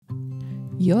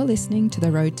You're listening to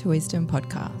the Road to Wisdom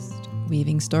podcast,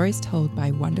 weaving stories told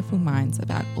by wonderful minds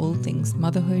about all things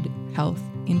motherhood, health,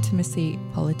 intimacy,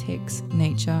 politics,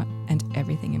 nature, and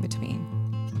everything in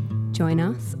between. Join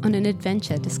us on an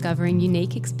adventure discovering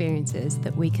unique experiences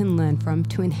that we can learn from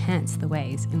to enhance the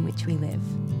ways in which we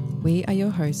live. We are your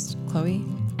hosts, Chloe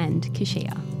and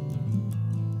Kishia.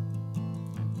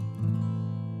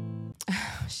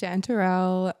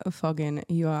 Chanterelle, Foggin,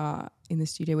 you are in the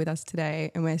studio with us today,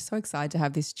 and we're so excited to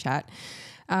have this chat.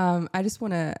 I just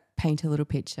want to paint a little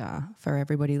picture for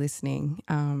everybody listening.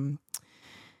 Chanterelle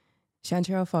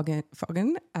Foggin,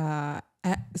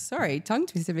 sorry, tongue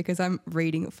twister because I'm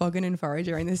reading Foggin and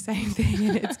Forager in the same thing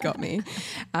and it's got me.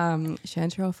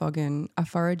 Chanterelle Foggin, a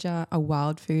forager, a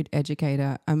wild food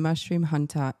educator, a mushroom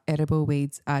hunter, edible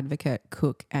weeds advocate,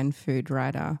 cook and food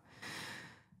writer.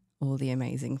 All the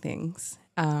amazing things.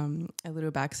 A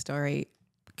little backstory,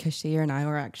 Kashia and I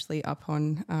were actually up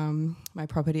on my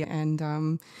property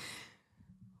and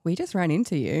we just ran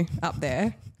into you up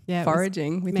there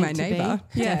foraging with my neighbour.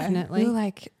 Yeah, definitely. We were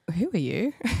like, who are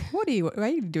you? What are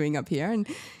you doing up here?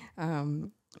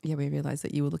 And we realised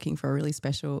that you were looking for a really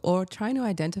special or trying to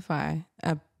identify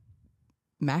a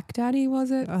Mac Daddy,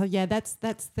 was it? Oh yeah, that's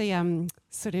the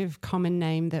sort of common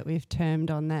name that we've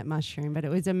termed on that mushroom, but it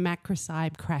was a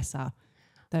Macrocybe crassa.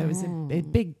 That was a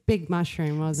big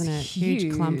mushroom, wasn't it?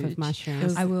 Huge clump of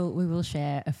mushrooms. We will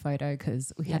share a photo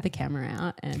because we had the camera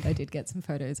out and I did get some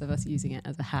photos of us using it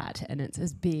as a hat and it's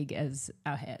as big as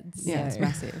our heads. Yeah, it's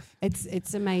massive.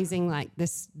 It's amazing, like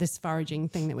this foraging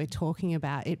thing that we're talking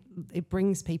about. It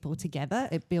brings people together.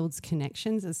 It builds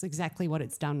connections. It's exactly what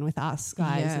it's done with us,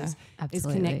 guys. It's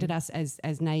connected us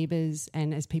as neighbours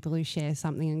and as people who share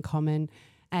something in common.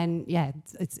 And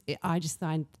I just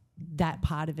find that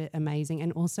part of it amazing,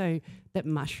 and also that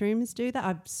mushrooms do that.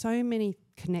 I've so many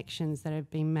connections that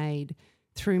have been made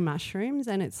through mushrooms,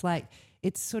 and it's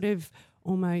sort of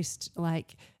almost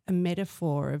like a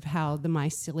metaphor of how the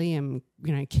mycelium,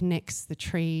 connects the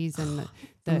trees and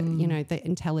the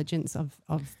intelligence of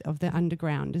the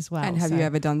underground as well. And have you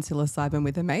ever done psilocybin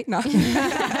with a mate? No.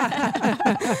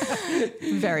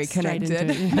 Very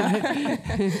connected.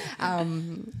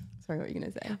 Sorry, what were you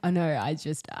going to say? Oh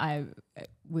no,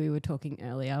 we were talking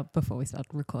earlier before we started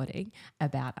recording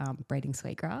about breeding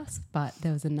sweetgrass, but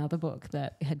there was another book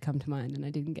that had come to mind and I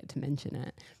didn't get to mention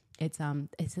it. It's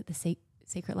is it the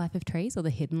Secret Life of Trees or the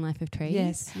Hidden Life of Trees?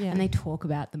 Yes, yeah. And they talk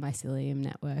about the mycelium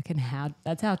network and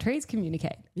that's how trees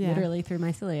communicate, literally through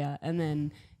mycelia. And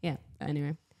then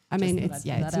anyway. I mean, it's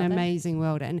an amazing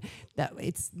world, and that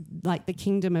it's like the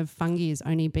kingdom of fungi has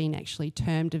only been actually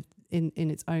termed in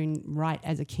its own right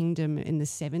as a kingdom in the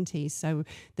 70s. So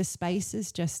the space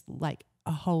is just like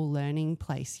a whole learning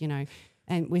place,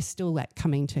 and we're still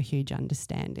coming to huge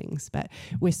understandings. But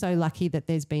we're so lucky that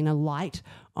there's been a light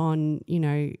on,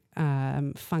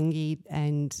 fungi,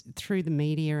 and through the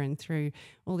media and through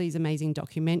all these amazing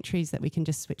documentaries that we can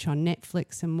just switch on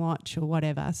Netflix and watch or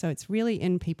whatever. So it's really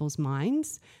in people's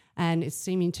minds. And it's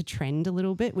seeming to trend a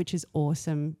little bit, which is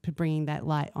awesome, for bringing that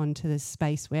light onto this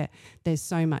space where there's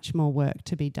so much more work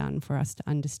to be done for us to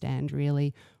understand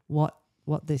really what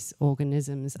these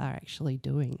organisms are actually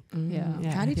doing.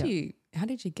 Yeah. How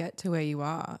did you get to where you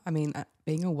are? I mean,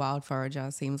 being a wild forager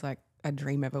seems like a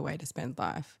dream of a way to spend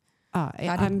life.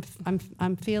 I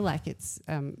feel like it's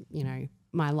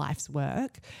my life's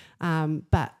work,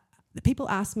 but people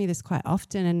ask me this quite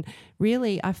often, and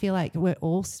really I feel like we're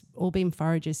all been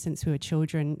foragers since we were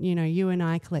children. You and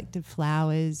I collected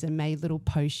flowers and made little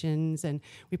potions, and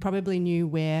we probably knew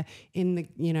where in the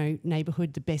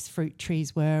neighbourhood the best fruit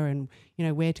trees were, and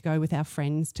where to go with our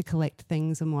friends to collect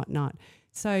things and whatnot.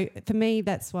 So for me,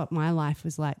 that's what my life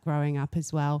was like growing up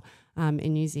as well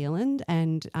in New Zealand.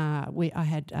 And I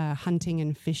had hunting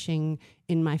and fishing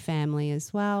in my family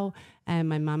as well. And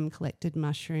my mum collected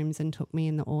mushrooms and took me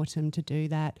in the autumn to do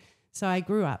that. So I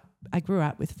grew up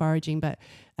with foraging, but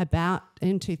about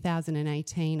in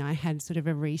 2018, I had sort of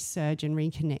a resurge and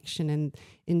reconnection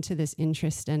into this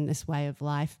interest and this way of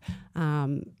life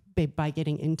by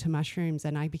getting into mushrooms,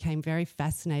 and I became very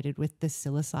fascinated with the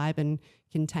psilocybin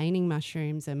containing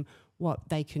mushrooms and what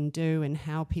they can do and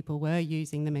how people were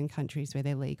using them in countries where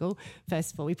they're legal.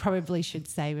 First of all, we probably should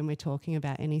say when we're talking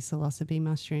about any psilocybin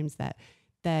mushrooms that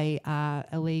they are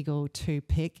illegal to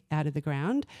pick out of the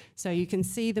ground. So you can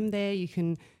see them there, you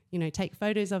can take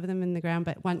photos of them in the ground,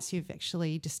 but once you've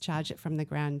actually discharged it from the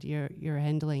ground, you're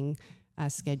handling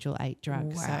Schedule 8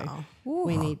 drugs. Wow. So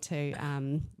we need to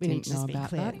just be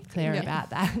clear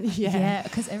about that. Yeah,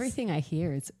 because everything I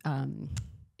hear is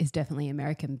is definitely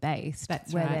American based.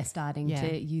 That's where right. they're starting Yeah.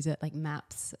 to use it. Like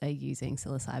MAPS are using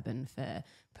psilocybin for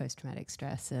post-traumatic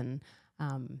stress and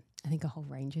I think a whole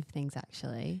range of things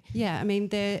actually. Yeah, I mean,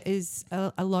 there is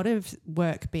a lot of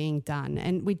work being done,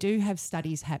 and we do have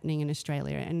studies happening in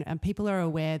Australia, and people are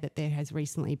aware that there has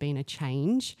recently been a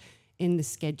change in the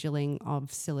scheduling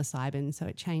of psilocybin. So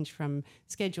it changed from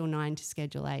Schedule 9 to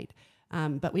Schedule 8.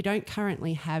 But we don't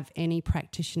currently have any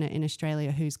practitioner in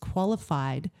Australia who's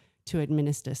qualified to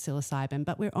administer psilocybin,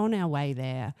 but we're on our way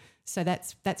there. So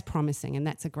that's promising, and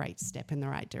that's a great step in the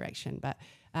right direction. But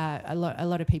a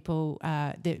lot of people,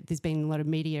 there's been a lot of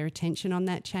media attention on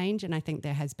that change, and I think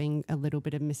there has been a little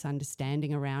bit of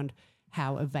misunderstanding around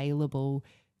how available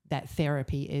that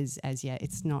therapy is as yet.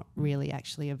 It's not really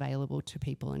actually available to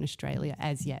people in Australia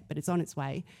as yet, but it's on its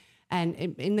way. And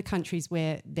in the countries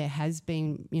where there has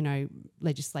been,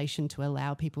 legislation to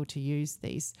allow people to use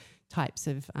these types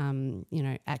of,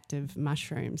 active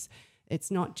mushrooms,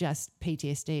 it's not just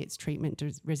PTSD, it's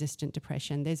treatment-resistant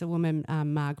depression. There's a woman,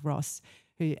 Marg Ross,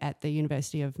 who at the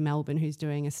University of Melbourne, who's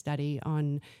doing a study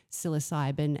on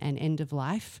psilocybin and end of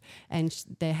life, and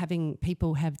they're having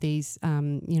people have these,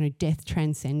 death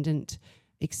transcendent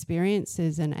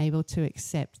experiences and able to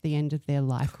accept the end of their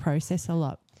life process a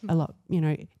lot,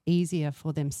 easier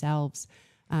for themselves,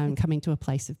 coming to a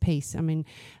place of peace. I mean,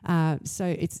 so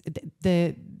it's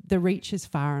the reach is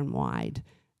far and wide.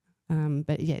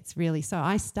 But yeah, it's really, so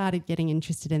I started getting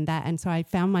interested in that. And so I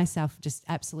found myself just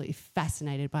absolutely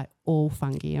fascinated by all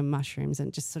fungi and mushrooms,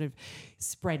 and just sort of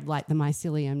spread like the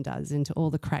mycelium does into all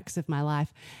the cracks of my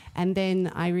life. And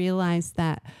then I realized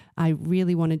that I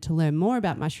really wanted to learn more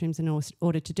about mushrooms. In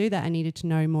order to do that, I needed to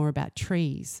know more about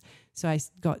trees. So I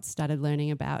started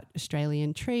learning about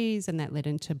Australian trees, and that led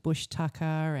into bush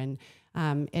tucker and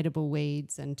edible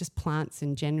weeds and just plants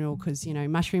in general, because,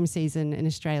 mushroom season in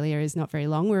Australia is not very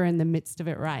long. We're in the midst of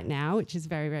it right now, which is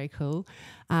very, very cool.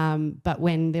 But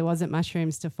when there wasn't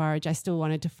mushrooms to forage, I still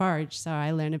wanted to forage. So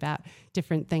I learned about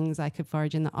different things I could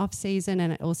forage in the off season,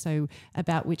 and also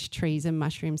about which trees and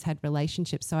mushrooms had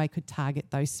relationships, so I could target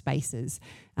those spaces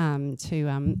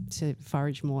to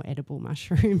forage more edible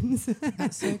mushrooms.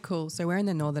 That's so cool. So we're in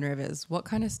the Northern Rivers. What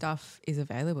kind of stuff is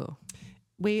available?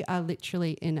 We are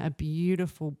literally in a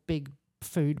beautiful big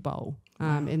food bowl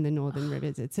in the Northern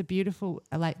Rivers. It's a beautiful,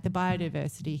 the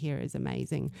biodiversity here is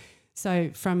amazing. So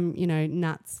from,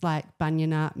 nuts like bunya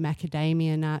nut,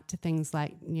 macadamia nut, to things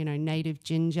like, native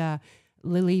ginger,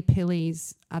 lily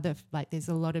pillies, there's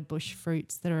a lot of bush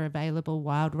fruits that are available,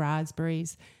 wild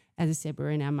raspberries. As I said, we're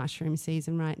in our mushroom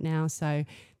season right now, so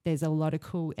there's a lot of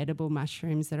cool edible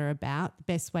mushrooms that are about. The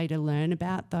best way to learn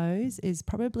about those is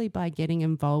probably by getting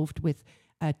involved with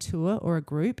a tour or a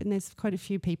group, and there's quite a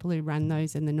few people who run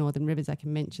those in the Northern Rivers. I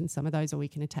can mention some of those, or we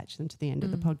can attach them to the end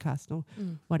of the podcast or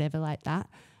whatever like that.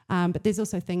 But there's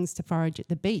also things to forage at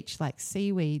the beach, like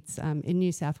seaweeds. In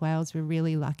New South Wales, we're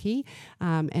really lucky,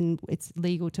 and it's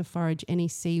legal to forage any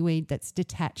seaweed that's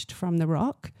detached from the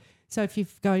rock. So if you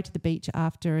go to the beach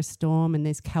after a storm and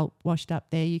there's kelp washed up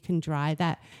there, you can dry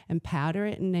that and powder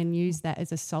it, and then use that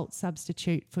as a salt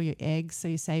substitute for your eggs, so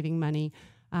you're saving money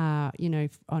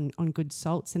on good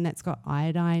salts, and that's got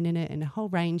iodine in it and a whole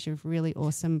range of really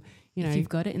awesome, If you've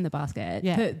got it in the basket.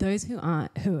 Yeah. For those who are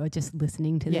just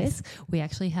listening to this, we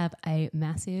actually have a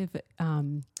massive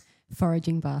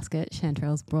foraging basket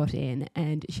Chanterelle's brought in,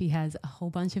 and she has a whole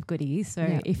bunch of goodies.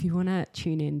 So if you want to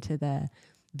tune into the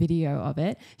video of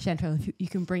it, Chanterelle, if you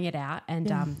can bring it out, and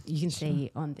you can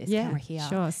see on this camera here.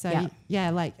 Sure. So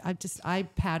I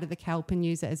powder the kelp and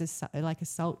use it as a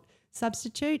salt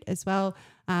substitute as well.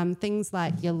 Things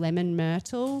like your lemon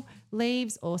myrtle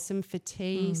leaves, awesome for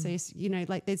tea. So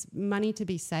there's money to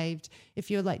be saved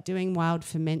if you're doing wild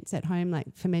ferments at home,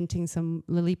 like fermenting some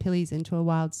lily pillies into a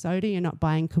wild soda. You're not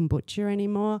buying kombucha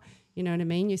anymore. You know what I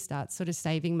mean? You start sort of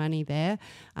saving money there.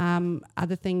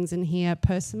 Other things in here,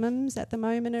 persimmons at the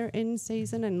moment are in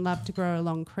season and love to grow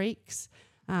along creeks.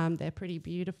 They're pretty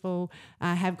beautiful.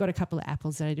 I have got a couple of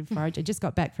apples that I did forage. I just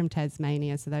got back from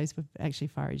Tasmania, so those were actually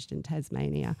foraged in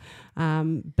Tasmania.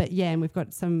 And we've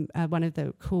got some, one of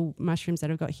the cool mushrooms that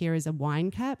I've got here is a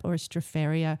wine cap, or a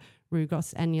Stropharia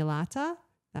rugos annulata,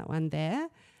 that one there.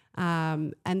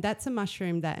 And that's a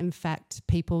mushroom that in fact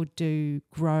people do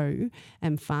grow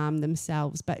and farm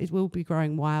themselves, but it will be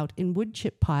growing wild in wood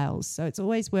chip piles. So it's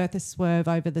always worth a swerve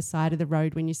over the side of the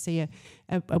road when you see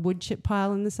a wood chip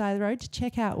pile on the side of the road to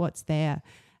check out what's there.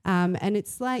 And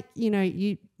it's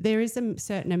there is a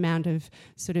certain amount of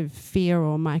sort of fear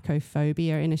or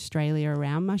mycophobia in Australia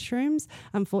around mushrooms.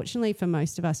 Unfortunately for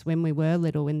most of us, when we were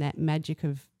little, when that magic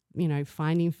of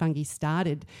finding fungi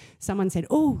started, someone said,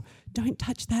 "Oh, don't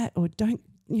touch that," or "Don't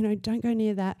don't go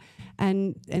near that.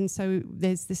 And so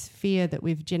there's this fear that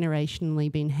we've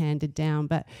generationally been handed down,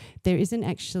 but there isn't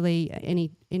actually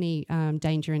any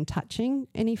danger in touching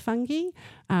any fungi.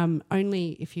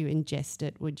 Only if you ingest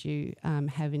it would you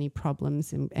have any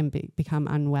problems and become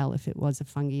unwell if it was a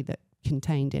fungi that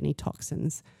contained any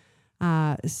toxins.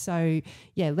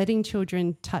 Letting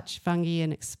children touch fungi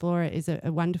and explore it is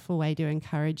a wonderful way to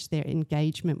encourage their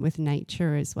engagement with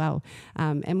nature as well.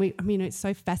 It's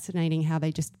so fascinating how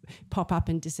they just pop up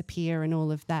and disappear and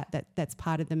all of that. That's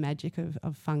part of the magic of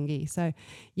fungi. So,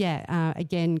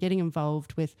 again, getting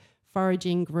involved with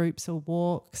foraging groups or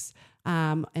walks.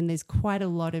 And there's quite a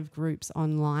lot of groups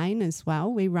online as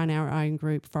well. We run our own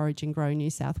group, Forage and Grow New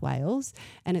South Wales,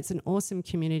 and it's an awesome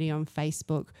community on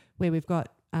Facebook where we've got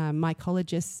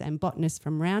mycologists and botanists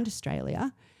from around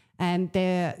Australia, and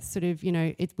they're sort of,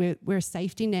 we're a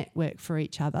safety network for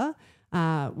each other,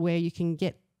 where you can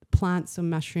get plants or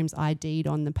mushrooms ID'd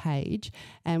on the page,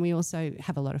 and we also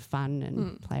have a lot of fun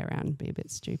and play around and be a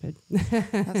bit stupid.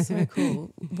 That's so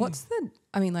cool.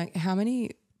 How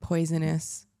many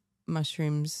poisonous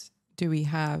mushrooms do we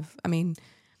have? I mean,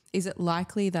 is it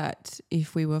likely that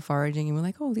if we were foraging and we're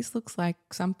like, oh, this looks like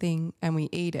something, and we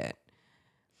eat it?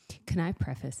 Can I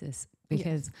preface this?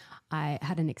 Because I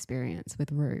had an experience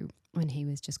with Roo when he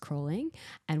was just crawling,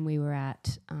 and we were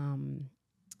at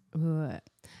one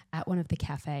of the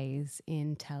cafes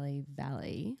in Tally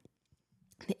Valley,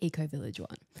 the Eco Village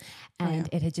one, and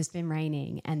it had just been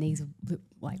raining, and these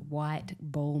like white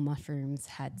ball mushrooms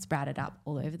had sprouted up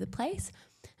all over the place,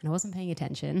 and I wasn't paying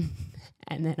attention,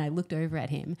 and then I looked over at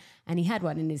him, and he had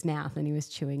one in his mouth, and he was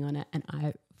chewing on it, and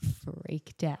I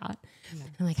freaked out. Yeah.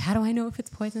 I'm like, how do I know if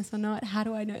it's poisonous or not? How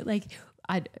do I know?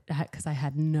 Because I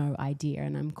had no idea,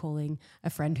 and I'm calling a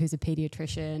friend who's a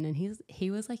pediatrician, and he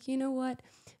was like, you know what?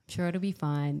 I'm sure it'll be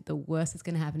fine. The worst that's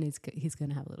going to happen is he's going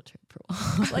to have a little trip for a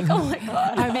while. I was like, oh my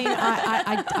God.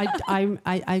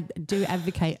 I do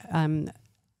advocate,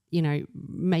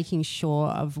 making sure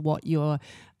of what you've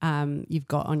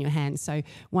got on your hands. So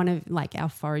one of our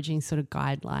foraging sort of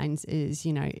guidelines is,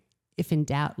 if in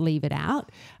doubt, leave it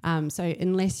out. So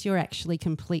unless you're actually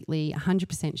completely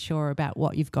 100% sure about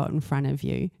what you've got in front of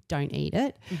you, don't eat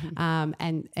it. Mm-hmm.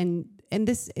 And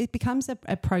this, it becomes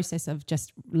a process of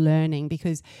just learning,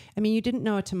 because, you didn't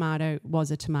know a tomato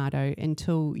was a tomato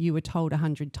until you were told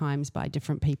 100 times by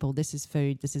different people, this is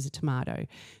food, this is a tomato.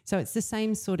 So it's the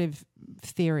same sort of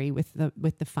theory with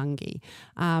the fungi.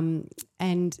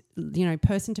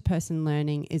 Person-to-person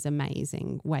learning is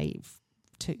amazing way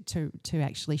to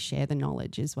actually share the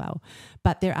knowledge as well.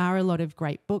 But there are a lot of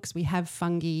great books. We have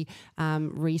fungi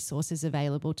resources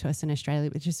available to us in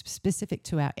Australia, which is specific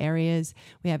to our areas.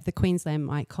 We have the Queensland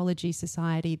Mycology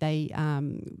Society. They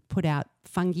put out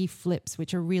fungi flips,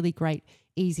 which are really great,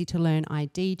 easy to learn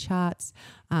ID charts.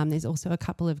 There's also a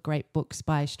couple of great books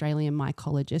by Australian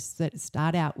mycologists that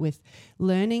start out with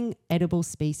learning edible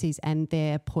species and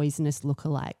their poisonous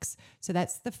lookalikes. So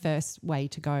that's the first way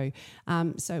to go.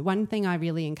 So one thing I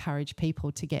really encourage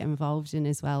people to get involved in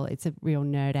as well, it's a real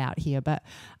nerd out here, but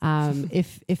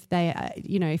if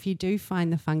you do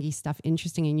find the fungi stuff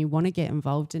interesting and you want to get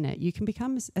involved in it, you can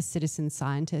become a citizen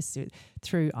scientist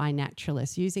through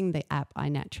iNaturalist. Using the app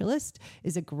iNaturalist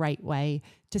is a great way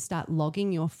to start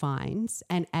logging your finds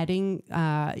and adding,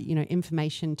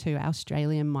 information to our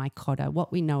Australian mycota,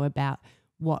 what we know about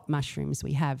what mushrooms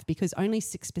we have, because only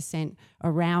 6%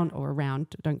 around,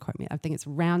 don't quote me, I think it's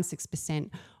around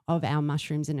 6% of our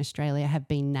mushrooms in Australia have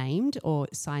been named or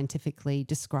scientifically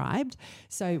described.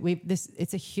 So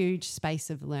it's a huge space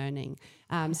of learning.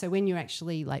 So when you're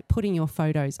actually putting your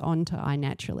photos onto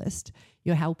iNaturalist,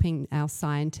 you're helping our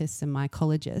scientists and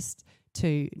mycologists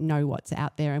to know what's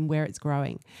out there and where it's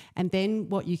growing. And then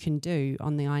what you can do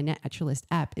on the iNaturalist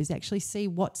app is actually see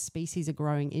what species are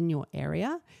growing in your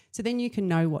area. So then you can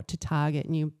know what to target,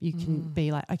 and you can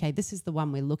be like, okay, this is the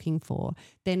one we're looking for.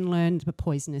 Then learn the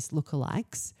poisonous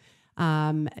lookalikes.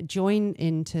 Join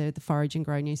into the Forage and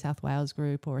Grow New South Wales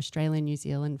group or Australian New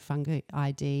Zealand Fungi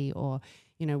ID, or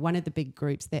one of the big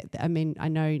groups I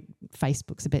know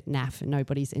Facebook's a bit naff and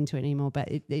nobody's into it anymore,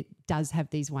 but it does have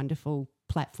these wonderful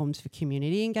platforms for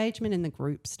community engagement in the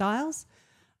group styles,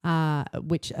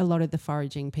 which a lot of the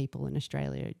foraging people in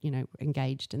Australia,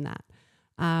 engaged in that.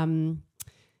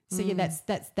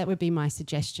 That would be my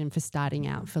suggestion for starting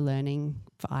out for learning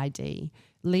for ID.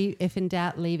 If in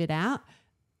doubt, leave it out.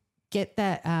 Get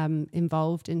that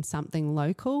involved in something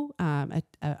local,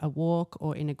 a walk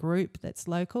or in a group that's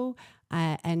local,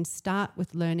 and start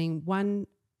with learning one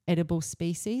edible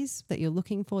species that you're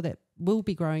looking for that will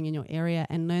be growing in your area,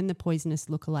 and learn the poisonous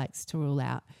lookalikes to rule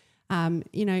out.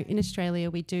 In Australia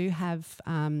we do have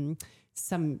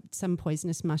some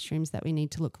poisonous mushrooms that we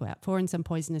need to look out for, and some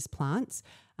poisonous plants.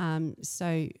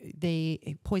 So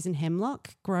the poison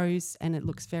hemlock grows, and it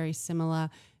looks very similar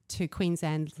to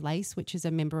Queensland lace, which is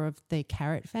a member of the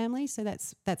carrot family. So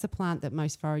that's a plant that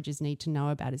most foragers need to know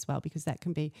about as well, because that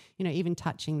can be, even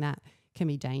touching that can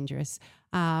be dangerous.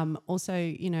 Also,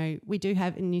 we do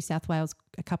have in New South Wales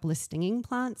a couple of stinging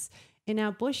plants in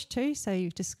our bush too. So you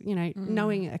just,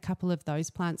 knowing a couple of those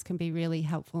plants can be really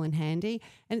helpful and handy.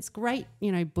 And it's great,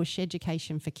 bush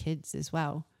education for kids as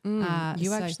well.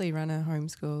 You actually run a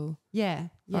homeschool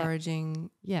foraging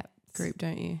group,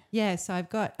 don't you? Yeah, so I've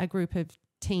got a group of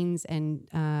teens and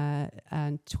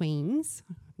tweens.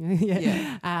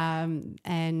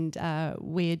 And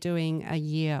we're doing a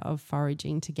year of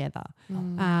foraging together.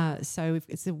 So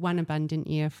it's a one abundant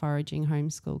year foraging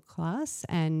homeschool class,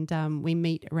 and we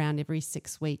meet around every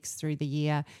 6 weeks through the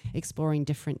year, exploring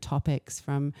different topics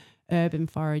from urban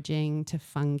foraging to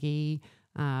fungi.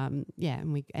 And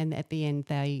at the end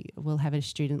they will have a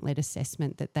student-led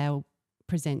assessment that they'll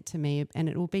present to me, and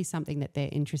it will be something that they're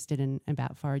interested in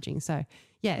about foraging. So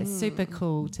it's super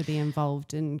cool to be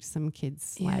involved in some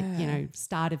kids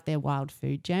start of their wild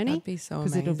food journey. That'd be so amazing,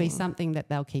 because it'll be something that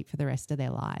they'll keep for the rest of their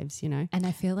lives. And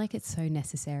I feel like it's so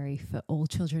necessary for all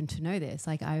children to know this.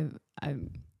 Like I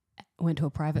went to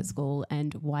a private school,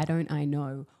 and why don't I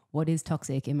know what is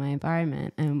toxic in my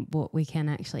environment and what we can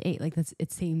actually eat? Like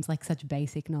it seems like such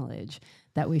basic knowledge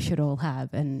that we should all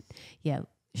have. And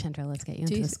Chanterelle, let's get you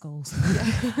into the schools.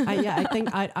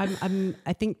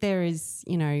 I think there is,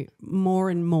 more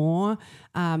and more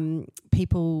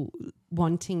people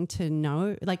wanting to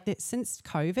know. Like since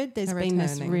COVID, there's been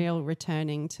this real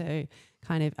returning to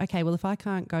kind of, okay, well, if I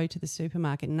can't go to the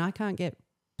supermarket and I can't get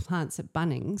plants at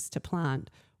Bunnings to plant,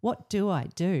 what do I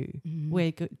do?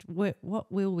 What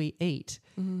will we eat?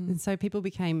 And so people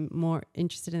became more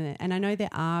interested in it. And I know there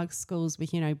are schools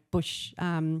with, bush.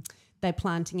 They're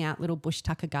planting out little bush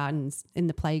tucker gardens in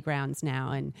the playgrounds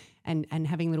now, and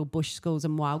having little bush schools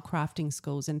and wildcrafting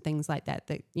schools and things like that.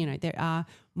 That there are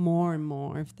more and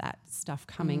more of that stuff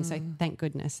coming. So thank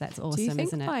goodness, that's awesome, do you think,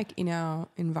 isn't it? like in our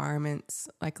environments,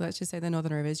 like let's just say the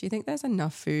Northern Rivers, do you think there's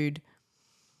enough food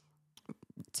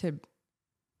to,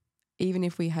 even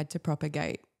if we had to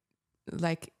propagate,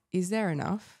 like is there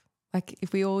enough? Like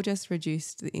if we all just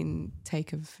reduced the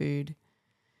intake of food?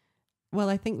 Well,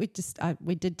 I think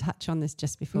we did touch on this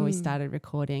just before we started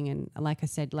recording, and like I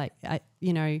said,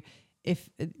 if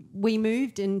we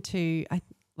moved into, I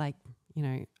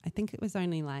think it was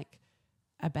only like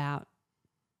about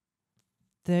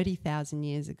 30,000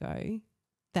 years ago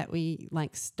that we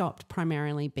stopped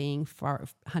primarily being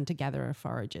hunter-gatherer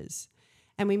foragers,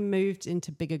 and we moved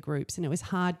into bigger groups, and it was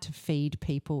hard to feed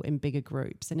people in bigger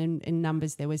groups, and in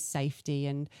numbers there was safety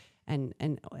and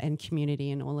community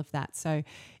and all of that. So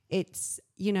it's,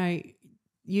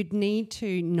 you'd need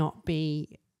to not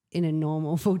be in a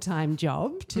normal full-time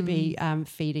job to be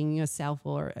feeding yourself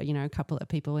or, a couple of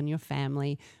people in your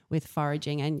family with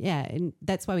foraging. And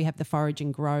that's why we have the forage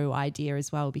and grow idea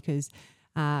as well, because,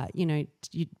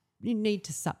 you need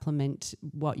to supplement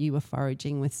what you were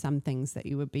foraging with some things that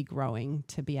you would be growing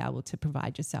to be able to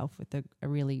provide yourself with a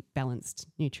really balanced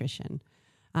nutrition.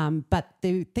 But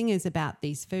the thing is about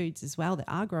these foods as well that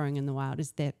are growing in the wild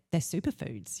is they're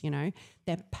superfoods,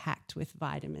 they're packed with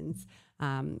vitamins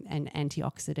and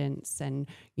antioxidants and,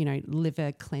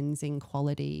 liver cleansing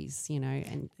qualities,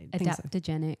 and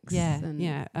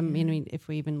adaptogenics. I mean, if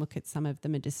we even look at some of the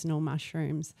medicinal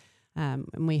mushrooms,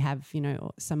 and we have,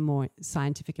 some more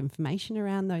scientific information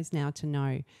around those now to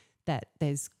know that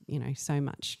there's, so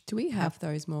much. Do we have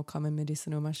those more common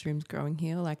medicinal mushrooms growing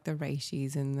here, like the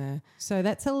reishis and the... So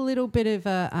that's a little bit of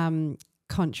a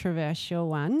controversial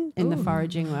one in the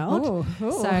foraging world.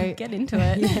 So get into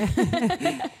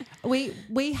it.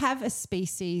 We have a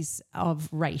species of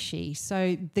reishi.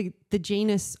 So the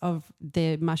genus of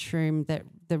the mushroom that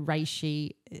the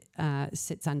reishi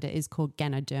sits under is called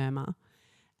Ganoderma.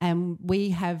 And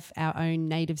we have our own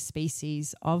native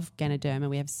species of Ganoderma.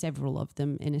 We have several of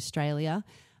them in Australia.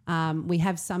 We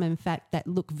have some, in fact, that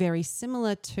look very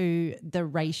similar to the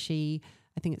reishi.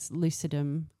 I think it's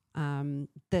lucidum.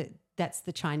 That's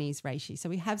the Chinese reishi. So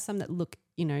we have some that look,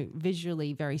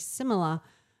 visually very similar,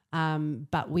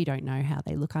 but we don't know how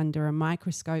they look under a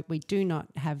microscope. We do not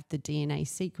have the DNA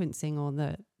sequencing or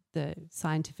the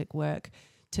scientific work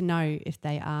to know if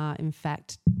they are, in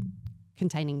fact,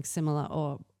 containing similar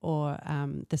or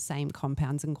the same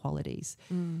compounds and qualities.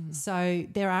 So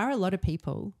there are a lot of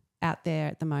people out there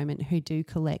at the moment who do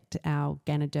collect our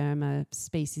Ganoderma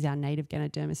species, our native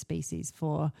Ganoderma species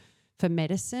for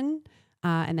medicine,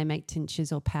 and they make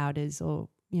tinctures or powders or,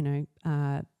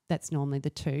 that's normally the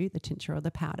two, the tincture or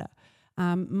the powder.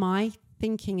 My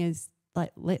thinking is,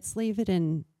 like, let's leave it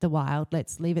in the wild.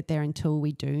 Let's leave it there until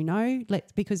we do know.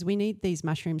 Because we need these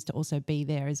mushrooms to also be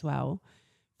there as well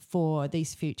for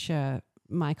these future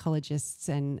mycologists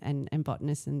and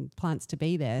botanists and plants to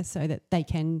be there, so that they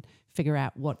can figure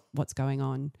out what's going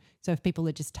on. So if people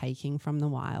are just taking from the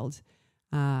wild,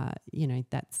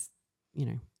 that's,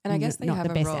 and I guess they not have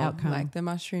the a best role. outcome. Like, the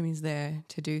mushroom is there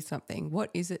to do something. What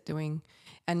is it doing?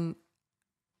 And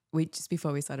we just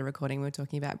before we started recording, we were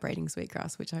talking about braiding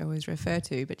sweetgrass, which I always refer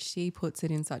to, but she puts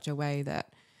it in such a way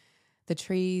that the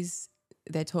trees,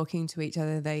 they're talking to each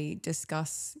other. They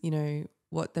discuss,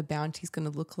 what the bounty is going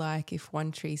to look like. If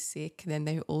one tree's sick, then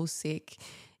they're all sick.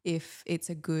 If it's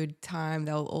a good time,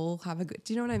 they'll all have a good,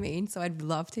 do you know what I mean? So I'd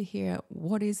love to hear,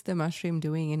 what is the mushroom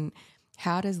doing and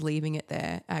how does leaving it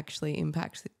there actually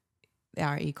impact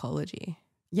our ecology?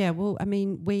 Yeah, well, I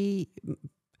mean,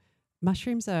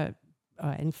 mushrooms are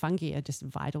and fungi are just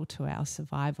vital to our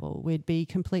survival. We'd be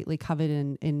completely covered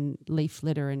in leaf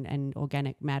litter and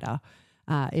organic matter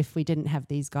if we didn't have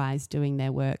these guys doing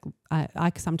their work.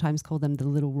 I sometimes call them the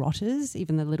little rotters,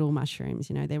 even the little mushrooms.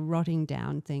 They're rotting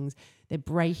down things. They're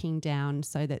breaking down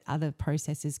so that other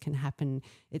processes can happen.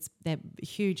 They're a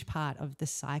huge part of the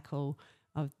cycle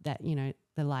of that,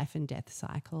 the life and death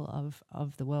cycle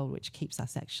of the world, which keeps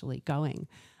us actually going.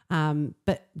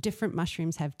 But different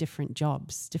mushrooms have different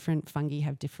jobs. Different fungi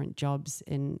have different jobs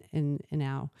in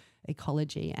our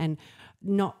ecology, and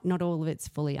not all of it's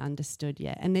fully understood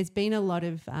yet. And there's been a lot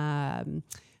of,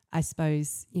 I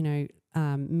suppose,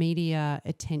 media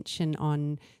attention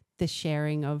on the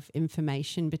sharing of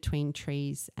information between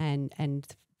trees and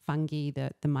fungi,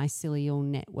 the mycelial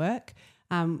network.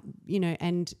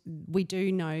 And we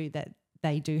do know that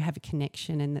they do have a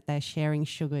connection and that they're sharing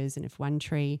sugars. And if one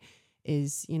tree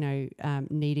is,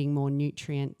 needing more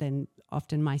nutrient, then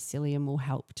often mycelium will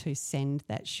help to send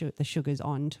the sugars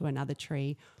on to another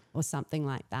tree or something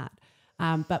like that.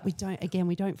 But we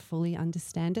don't fully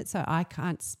understand it. So I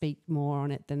can't speak more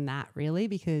on it than that, really,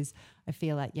 because I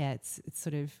feel like, it's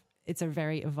a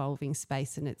very evolving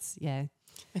space, and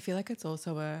I feel like it's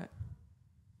also a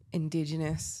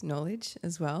Indigenous knowledge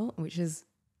as well, which is,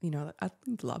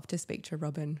 I'd love to speak to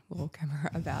Robin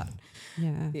Walkammer about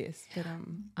this. But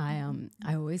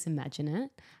I always imagine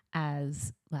it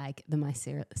as like the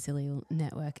mycelial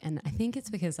network, and I think it's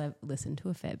because I've listened to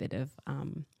a fair bit of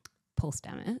Paul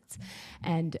Stamets,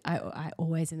 and I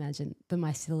always imagine the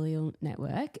mycelial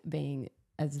network being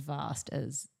as vast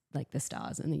as like the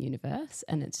stars in the universe,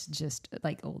 and it's just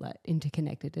like all that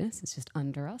interconnectedness is just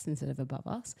under us instead of above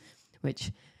us,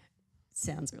 which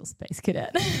sounds real space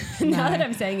cadet now that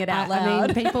I'm saying it out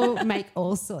loud. I mean, people make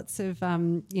all sorts of,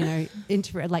 people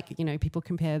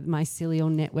compare the mycelial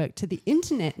network to the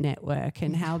internet network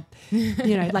and how,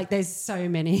 there's so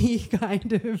many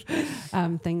kind of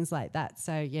things like that.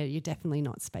 So, yeah, you're definitely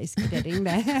not space cadetting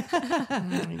there. Oh,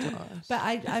 my gosh. But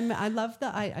I love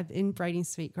that in Braiding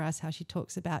Sweetgrass, how she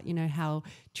talks about, how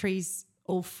trees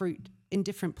all fruit in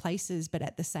different places but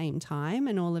at the same time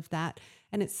and all of that.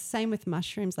 And it's the same with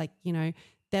mushrooms. Like,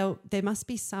 there must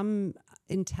be some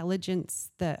intelligence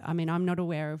that, I mean, I'm not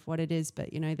aware of what it is,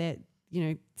 but,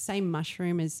 same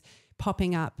mushroom is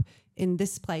popping up in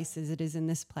this place as it is in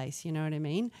this place. You know what I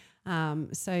mean?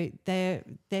 So they're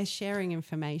sharing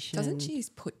information. Doesn't she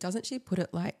put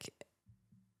it like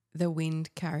the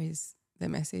wind carries the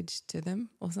message to them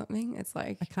or something? It's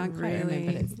like, I can't quite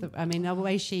remember. The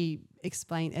way she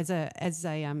explained as a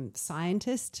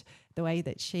scientist, the way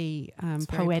that she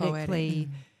poetically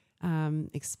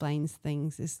explains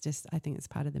things is just, I think it's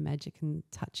part of the magic and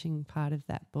touching part of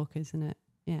that book, isn't it?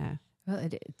 Yeah. Well,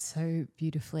 it's so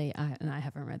beautifully, and I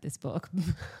haven't read this book,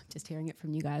 just hearing it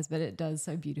from you guys, but it does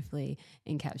so beautifully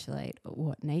encapsulate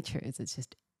what nature is. It's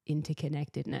just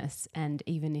interconnectedness, and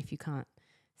even if you can't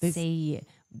see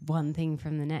one thing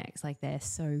from the next, like they're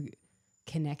so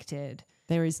connected.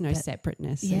 There is no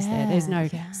separateness, is there? There's no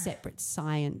separate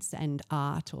science and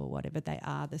art or whatever. They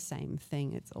are the same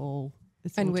thing. It's all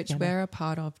which together. We're a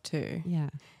part of too. Yeah.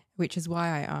 Which is why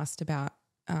I asked about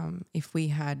if we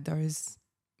had those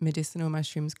medicinal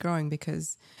mushrooms growing,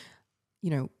 because,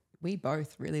 we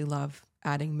both really love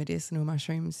adding medicinal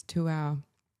mushrooms to our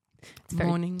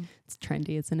morning. It's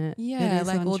trendy, isn't it? Yeah, it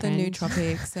like all trend. the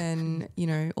nootropics and,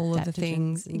 all of the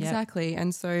things. Exactly.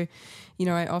 And so,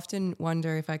 I often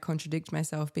wonder if I contradict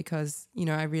myself because,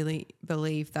 I really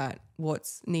believe that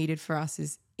what's needed for us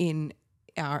is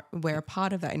we're a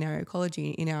part of that in our ecology,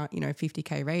 in our,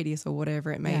 50K radius or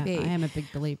whatever it may be. I am a big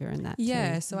believer in that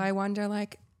too. So I wonder,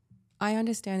 I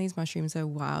understand these mushrooms are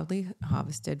wildly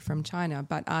harvested from China,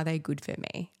 but are they good for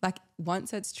me? Like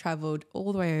once it's traveled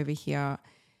all the way over here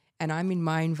and I'm in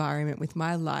my environment with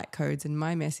my light codes and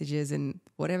my messages and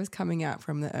whatever's coming out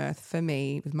from the earth for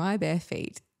me with my bare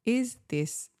feet, is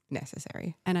this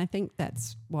necessary? And I think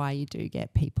that's why you do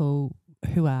get people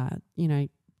who are, you know,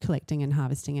 collecting and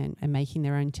harvesting and making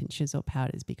their own tinctures or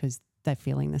powders because they're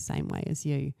feeling the same way as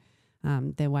you.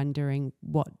 They're wondering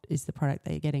what is the product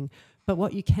they're getting. But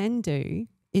what you can do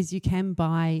is you can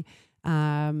buy,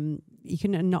 you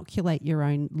can inoculate your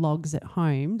own logs at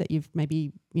home that you've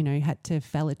maybe, you know, had to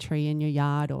fell a tree in your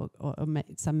yard or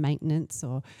some maintenance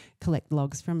or collect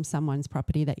logs from someone's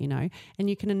property that you know. And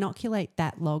you can inoculate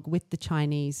that log with the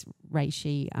Chinese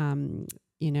reishi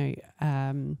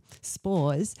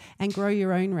spores and grow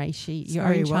your own reishi,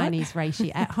 Chinese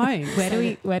reishi at home.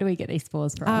 Where do we get these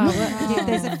spores from?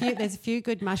 There's a few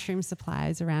good mushroom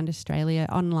suppliers around Australia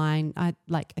online.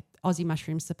 Like Aussie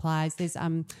Mushroom Supplies. There's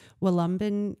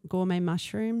Wollumban Gourmet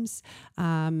Mushrooms.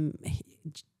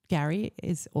 Gary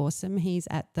is awesome. He's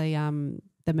at the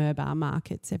Murbar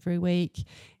markets every week.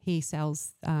 He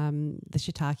sells the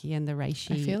shiitake and the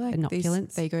reishi I feel like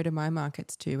inoculants. They go to my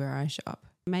markets too where I shop.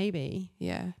 Maybe.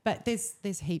 Yeah. But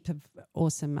there's heaps of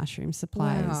awesome mushroom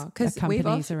suppliers, Because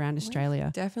companies around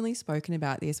Australia. Definitely spoken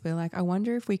about this. We're like, I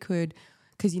wonder if we could,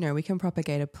 because, you know, we can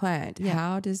propagate a plant. Yeah.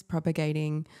 How does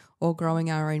propagating or growing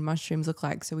our own mushrooms look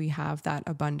like so we have that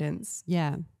abundance?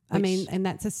 Yeah. I mean, and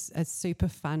that's a super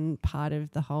fun part of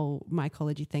the whole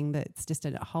mycology thing that's just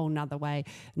a whole nother way,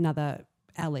 another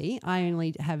alley. I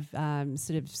only have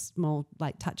sort of small,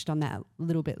 like touched on that a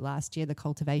little bit last year, the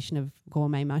cultivation of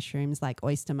gourmet mushrooms like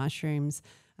oyster mushrooms,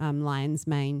 lion's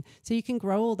mane. So you can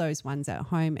grow all those ones at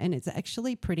home and it's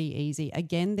actually pretty easy.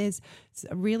 Again, there's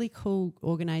really cool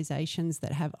organisations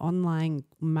that have online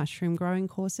mushroom growing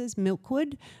courses.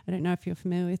 Milkwood, I don't know if you're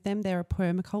familiar with them. They're a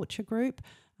permaculture group.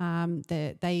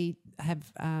 They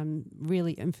have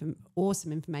really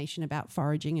awesome information about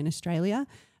foraging in Australia,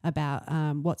 about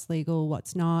what's legal,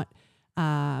 what's not,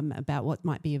 about what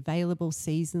might be available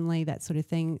seasonally, that sort of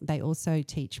thing. They also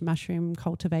teach mushroom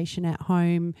cultivation at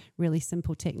home, really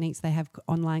simple techniques. They have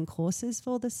online courses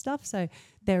for this stuff. So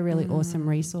they're a really awesome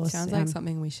resource. Sounds like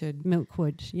something we should.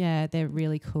 Milkwood, yeah, they're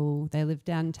really cool. They live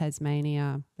down in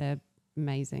Tasmania. They're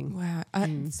amazing. Wow.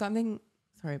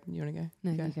 Sorry, you want to go?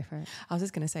 No, you go for it. I was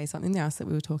just going to say something else that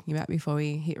we were talking about before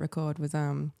we hit record was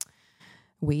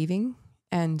weaving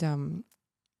and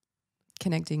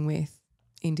connecting with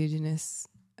Indigenous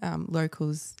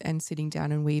locals and sitting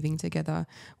down and weaving together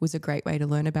was a great way to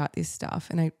learn about this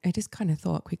stuff. And I just kind of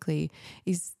thought quickly,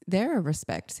 is there a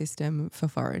respect system for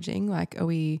foraging? Like, are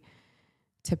we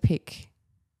to pick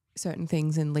certain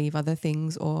things and leave other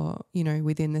things, or, you know,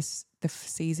 within the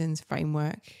season's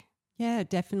framework? Yeah,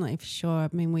 definitely, for sure. I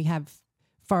mean, we have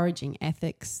foraging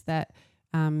ethics that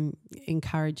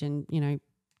encourage and, you know,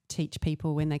 teach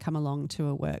people when they come along to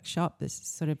a workshop. This is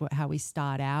sort of how we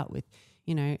start out with,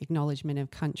 you know, acknowledgement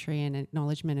of country and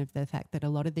acknowledgement of the fact that a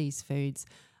lot of these foods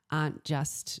aren't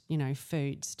just, you know,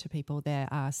 foods to people. There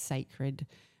are sacred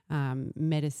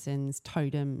medicines,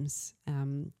 totems.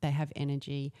 They have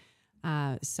energy.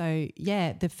 So,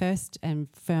 yeah, the first and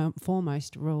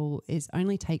foremost rule is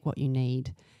only take what you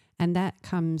need. And that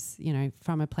comes, you know,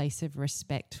 from a place of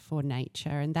respect for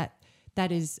nature. And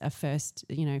that is a First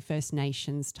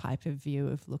Nations type of view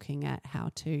of looking at how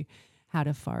to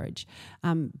forage.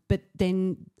 But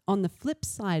then on the flip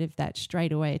side of that,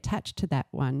 straight away attached to that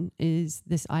one, is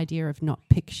this idea of not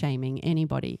pick shaming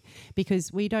anybody,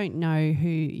 because we don't know who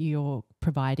you're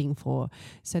providing for.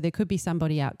 So there could be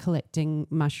somebody out collecting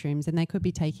mushrooms and they could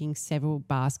be taking several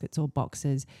baskets or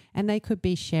boxes, and they could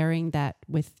be sharing that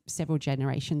with several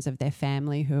generations of their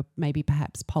family who are maybe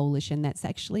perhaps Polish, and that's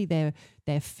actually their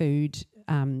food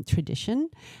tradition,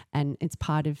 and it's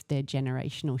part of their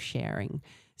generational sharing.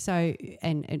 So,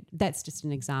 and that's just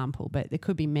an example, but there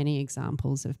could be many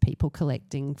examples of people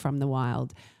collecting from the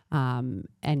wild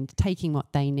and taking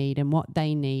what they need, and what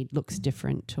they need looks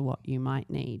different to what you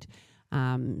might need.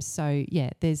 So,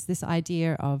 yeah, there's this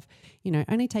idea of, you know,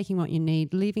 only taking what you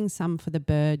need, leaving some for the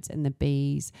birds and the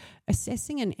bees,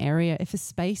 assessing an area, if a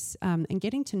space, and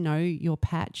getting to know your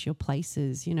patch, your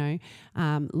places, you know,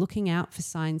 looking out for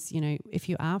signs, you know, if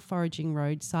you are foraging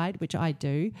roadside, which I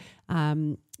do,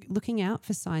 looking out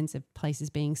for signs of places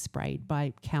being sprayed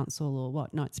by council or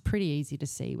whatnot. It's pretty easy to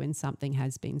see when something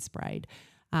has been sprayed.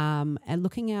 And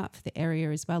looking out for the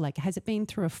area as well, like, has it been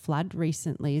through a flood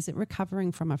recently? Is it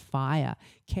recovering from a fire?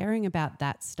 Caring about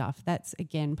that stuff. That's,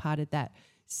 again, part of that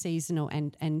seasonal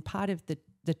and part of the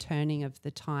the turning of the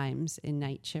times in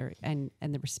nature and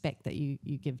the respect that you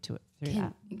give to it through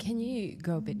that. Can you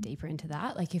go a bit deeper into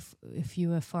that? Like if you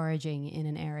were foraging in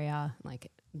an area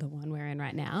like the one we're in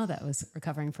right now that was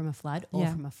recovering from a flood or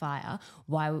from a fire,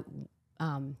 why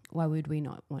would we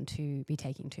not want to be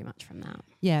taking too much from that?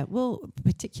 Yeah, well,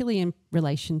 particularly in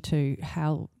relation to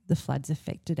how the floods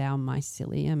affected our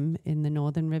mycelium in the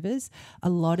northern rivers, a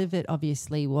lot of it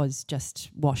obviously was just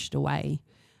washed away,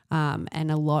 and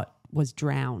a lot was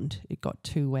drowned. It got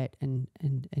too wet and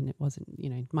it wasn't,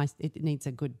 it needs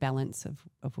a good balance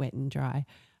of wet and dry.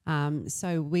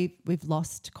 So we've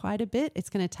lost quite a bit. It's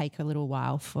going to take a little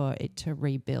while for it to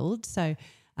rebuild. So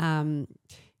when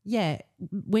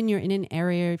you're in an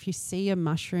area, if you see a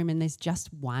mushroom and there's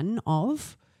just one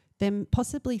of, then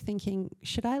possibly thinking,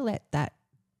 should I let that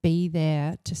be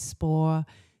there to spore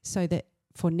so that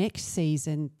for next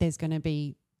season there's going to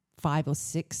be 5 or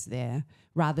 6 there,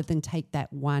 rather than take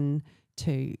that one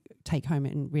to take home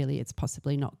and really it's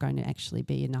possibly not going to actually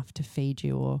be enough to feed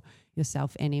you or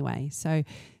yourself anyway. So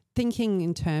thinking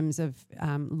in terms of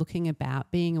looking about,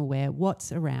 being aware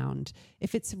what's around.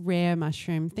 If it's a rare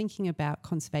mushroom, thinking about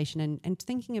conservation and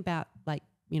thinking about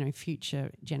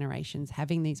future generations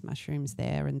having these mushrooms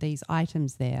there and these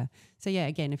items there. So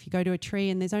again, if you go to a tree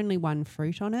and there's only one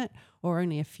fruit on it or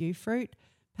only a few fruit,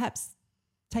 perhaps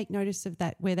take notice of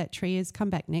that, where that tree is, come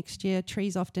back next year.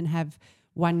 Trees often have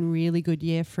one really good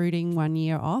year fruiting, 1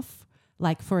 year off.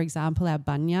 Like, for example, our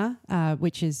bunya,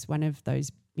 which is one of those,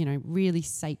 really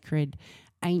sacred,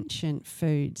 ancient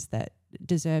foods that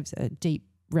deserves a deep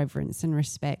reverence and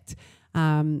respect.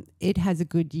 It has a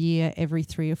good year every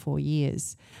 3 or 4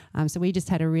 years. So we just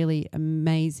had a really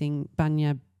amazing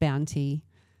bunya bounty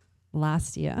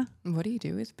last year. What do you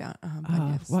do with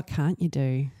bunyas? What can't you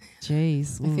do?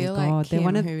 Jeez. I feel like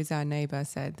Kim, who's our neighbour,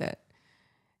 said that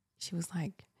she was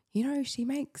like, she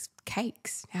makes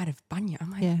cakes out of bunya.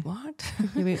 I'm like, what?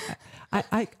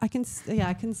 I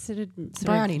considered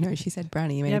brownie. No, she said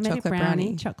brownie. You made a chocolate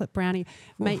brownie. Chocolate brownie.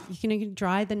 You can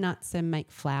dry the nuts and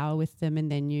make flour with them, and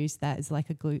then use that as like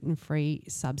a gluten-free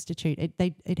substitute.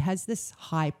 It has this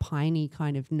high piney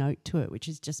kind of note to it, which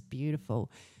is just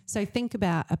beautiful. So think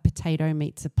about a potato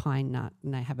meets a pine nut,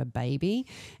 and they have a baby,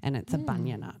 and it's a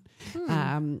bunya nut.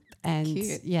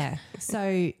 Cute.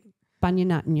 So bunya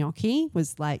nut gnocchi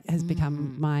has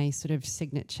become my sort of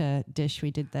signature dish.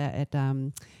 We did that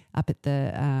up at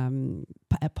the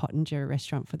Pottinger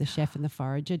restaurant for the chef and the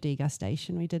forager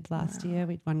degustation we did last year.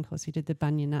 One course we did the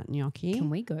bunya nut gnocchi. Can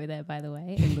we go there, by the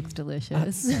way? It looks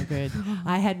delicious. So good.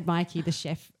 I had Mikey, the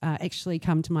chef, actually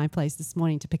come to my place this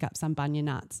morning to pick up some bunya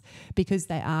nuts, because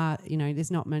they are,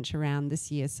 there's not much around this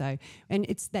year. So, and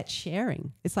it's that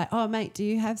sharing. It's like, oh, mate, do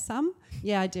you have some?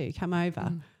 Yeah, I do. Come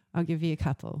over. I'll give you a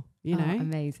couple.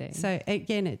 Amazing. So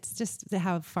again, it's just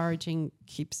how foraging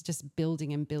keeps just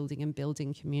building and building and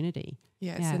building community.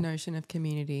 Yeah, it's the notion of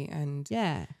community and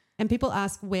and people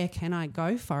ask, where can I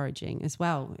go foraging as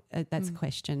well? That's a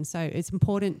question. So it's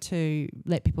important to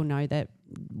let people know that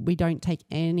we don't take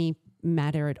any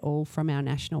matter at all from our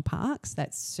national parks.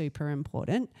 That's super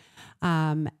important.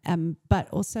 But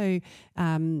also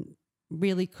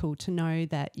really cool to know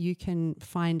that you can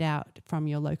find out from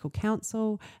your local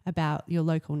council about your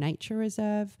local nature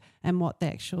reserve and what the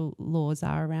actual laws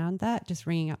are around that. Just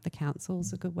ringing up the council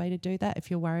is a good way to do that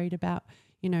if you're worried about,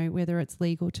 whether it's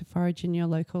legal to forage in your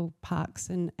local parks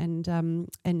and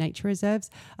nature reserves.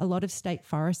 A lot of state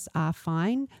forests are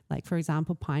fine, like, for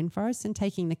example, pine forests, and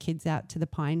taking the kids out to the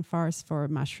pine forest for a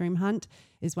mushroom hunt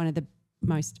is one of the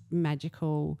most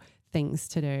magical things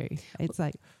to do. It's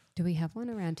like... Do we have one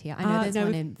around here? I know there's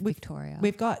one in Victoria.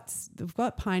 We've got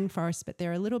pine forests, but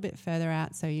they're a little bit further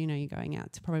out. So, you're going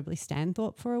out to probably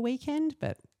Stanthorpe for a weekend,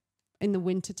 but in the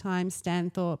wintertime,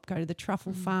 Stanthorpe, go to the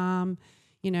truffle farm.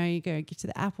 You go get to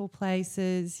the apple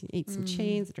places, eat some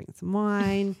cheese, drink some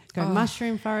wine, go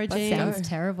mushroom foraging. That sounds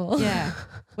terrible. Yeah.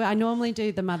 Well, I normally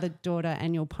do the mother-daughter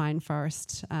annual pine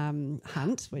forest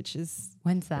hunt, which is...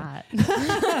 When's that?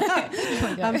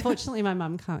 Unfortunately, my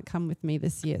mum can't come with me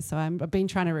this year, so I've been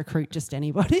trying to recruit just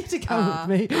anybody to come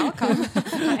with me. I'll come.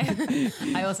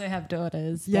 I also have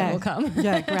daughters that will come.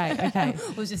 Yeah, great. Okay.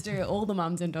 We'll just do all the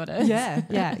mums and daughters.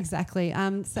 Yeah, exactly.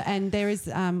 And there is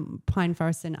pine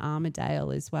forest in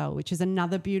Armadale as well, which is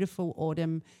another beautiful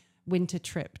autumn winter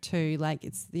trip too. Like,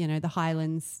 it's the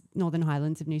Highlands, Northern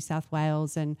Highlands of New South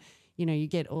Wales, and you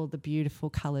get all the beautiful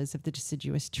colours of the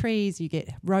deciduous trees. You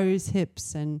get rose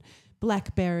hips and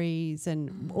blackberries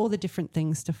and all the different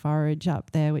things to forage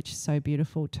up there, which is so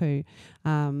beautiful too.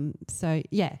 New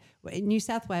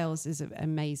South Wales is an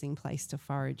amazing place to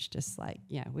forage. Just like,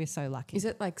 we're so lucky. Is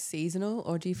it like seasonal,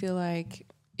 or do you feel like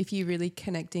if you're really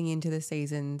connecting into the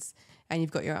seasons and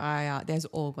you've got your eye out, there's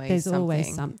always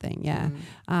something. Yeah.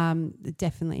 It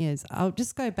definitely is. I'll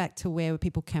just go back to where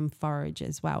people can forage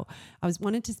as well. I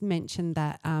wanted to mention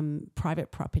that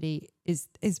private property is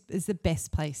the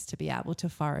best place to be able to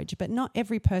forage, but not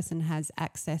every person has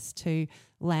access to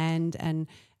land, and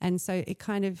so it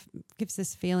kind of gives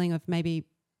this feeling of maybe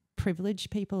privileged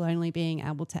people only being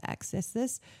able to access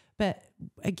this. But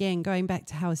again, going back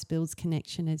to how it builds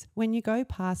connection is when you go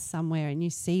past somewhere and you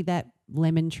see that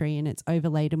lemon tree and it's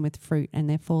overladen with fruit and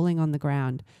they're falling on the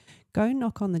ground, go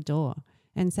knock on the door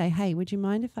and say, hey, would you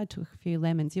mind if I took a few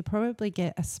lemons? You'll probably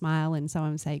get a smile and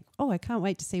someone say, oh, I can't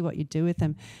wait to see what you do with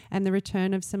them. And the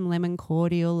return of some lemon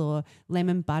cordial or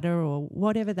lemon butter or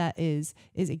whatever that is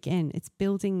again, it's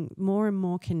building more and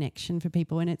more connection for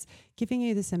people, and it's giving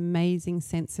you this amazing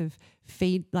sense of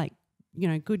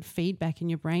good feedback in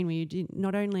your brain where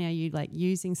not only are you like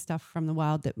using stuff from the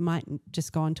wild that might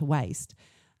just go on to waste,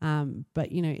 but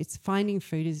it's finding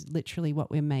food is literally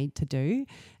what we're made to do.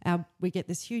 We get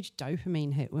this huge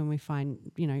dopamine hit when we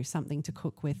find something to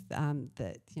cook with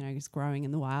that is growing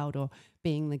in the wild or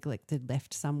being neglected,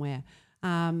 left somewhere.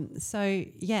 I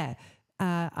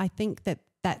think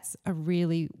that's a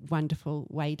really wonderful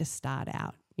way to start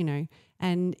out.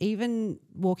 And even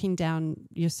walking down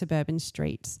your suburban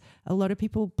streets, a lot of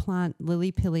people plant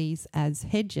lily pillies as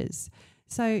hedges.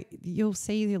 So you'll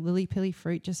see the lily pilly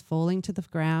fruit just falling to the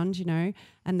ground,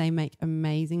 and they make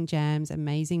amazing jams,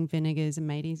 amazing vinegars,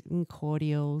 amazing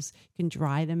cordials. You can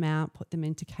dry them out, put them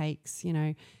into cakes,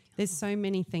 There's so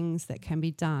many things that can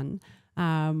be done.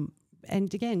 And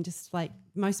again, just like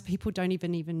most people don't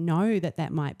even know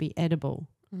that might be edible.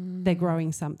 They're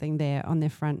growing something there on their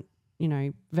front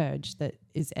verge that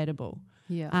is edible.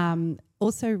 Yeah.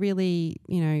 Also really,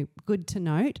 good to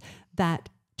note that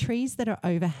trees that are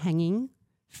overhanging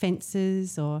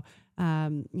fences or,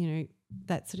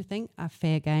 that sort of thing are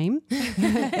fair game.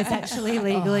 It's actually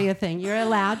legally a thing. You're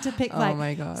allowed to pick Oh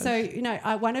my God. So,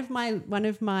 one of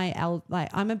my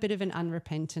I'm a bit of an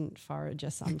unrepentant forager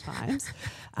sometimes.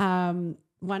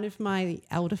 One of my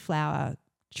elderflower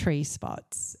tree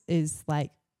spots is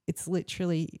it's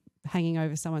literally hanging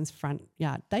over someone's front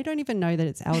yard. They don't even know that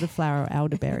it's elderflower or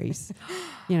elderberries,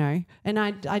 and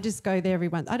I just go there every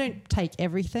once. I don't take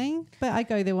everything, but I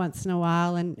go there once in a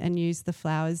while and use the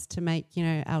flowers to make,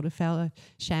 elderflower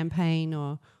champagne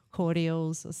or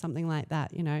cordials or something like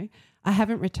that, I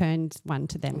haven't returned one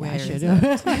to them. Where I should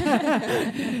is have.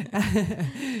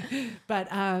 But,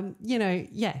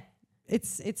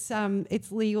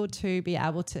 it's legal to be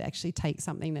able to actually take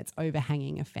something that's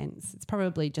overhanging a fence. It's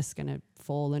probably just going to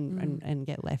fall and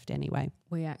get left anyway.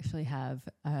 We actually have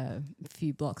a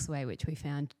few blocks away, which we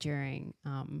found during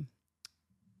one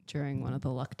of the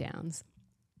lockdowns.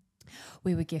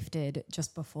 We were gifted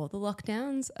just before the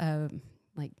lockdowns,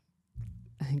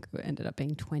 I think it ended up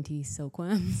being 20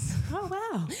 silkworms. Oh,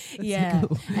 wow. Yeah.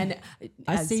 Cool. And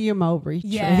I see your mulberry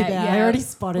tree there. Yeah. I already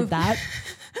spotted that.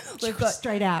 We've got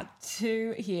straight out.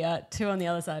 2 here, 2 on the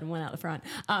other side and 1 out the front.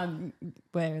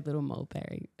 We're a little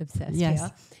mulberry obsessed Yes.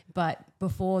 here. But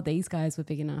before these guys were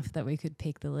big enough that we could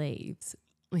pick the leaves,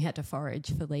 we had to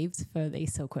forage for leaves for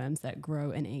these silkworms that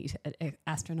grow and eat at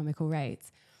astronomical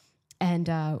rates. And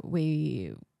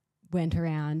we went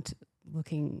around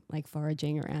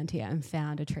foraging around here and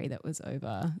found a tree that was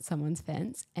over someone's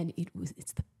fence, and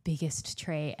it's the biggest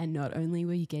tree, and not only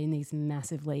were you getting these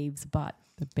massive leaves, but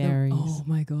The berries. Oh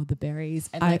my God, the berries.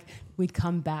 And we'd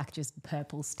come back just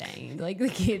purple stained. The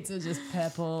kids are just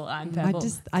purple. I'm purple.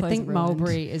 I think ruined.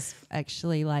 mulberry is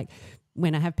actually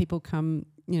when I have people come,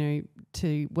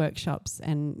 to workshops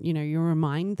and, you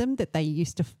remind them that they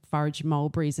used to forage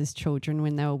mulberries as children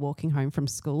when they were walking home from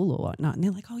school or whatnot. And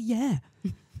they're like, oh yeah.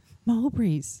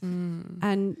 Mulberries.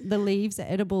 And the leaves are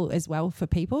edible as well for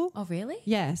people. Oh, really?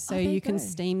 Yeah, so you can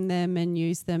steam them and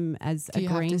use them as Do you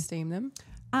have to steam them?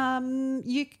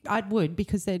 I would,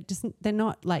 because they're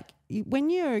not when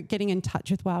you're getting in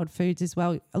touch with wild foods as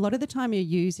well, a lot of the time you're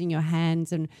using your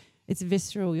hands and it's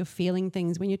visceral, you're feeling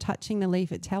things. When you're touching the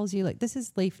leaf, it tells you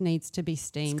this leaf needs to be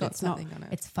steamed. It's got something on it.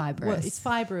 It's fibrous. Well, it's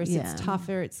fibrous, Yeah. it's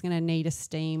tougher, it's going to need a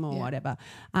steam or whatever.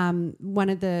 One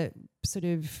of the sort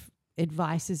of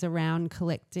advices around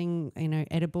collecting,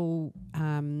 edible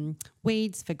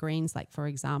weeds for greens, for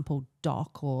example,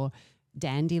 dock or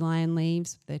dandelion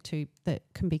leaves. They're two that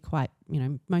can be quite,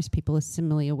 most people are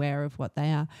similarly aware of what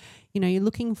they are. You're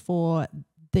looking for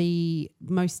the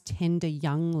most tender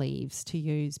young leaves to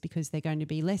use because they're going to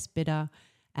be less bitter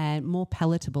and more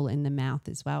palatable in the mouth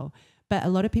as well. But a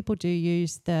lot of people do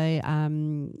use the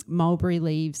mulberry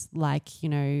leaves like, you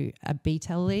know, a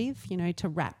betel leaf, you know, to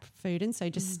wrap food in. So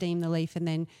just steam the leaf and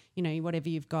then, you know, whatever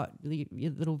you've got,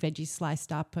 your little veggies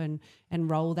sliced up and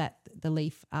roll the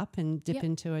leaf up and dip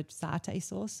into a satay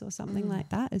sauce or something like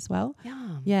that as well.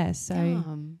 Yum. Yeah, so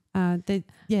Yum.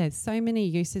 so many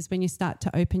uses when you start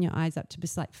to open your eyes up to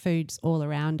just like foods all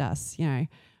around us, you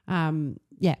know.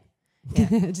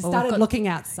 Just started looking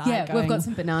outside. Yeah, going, we've got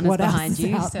some bananas behind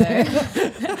you. So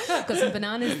got some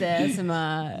bananas there, some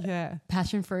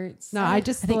passion fruits. No, I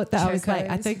just thought that I was like,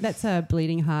 I think that's a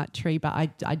bleeding heart tree, but I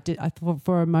thought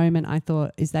for a moment I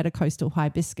thought, is that a coastal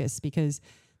hibiscus? Because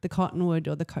the cottonwood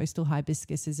or the coastal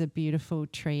hibiscus is a beautiful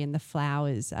tree and the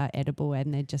flowers are edible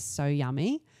and they're just so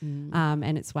yummy.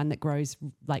 And it's one that grows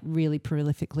like really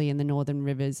prolifically in the northern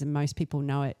rivers and most people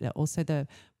know it. Also the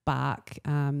bark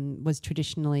was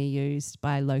traditionally used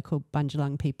by local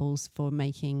Bundjalung peoples for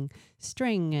making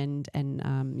string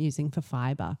and using for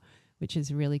fibre, which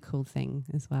is a really cool thing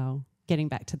as well. Getting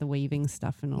back to the weaving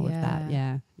stuff and all of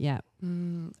that. Yeah.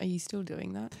 Are you still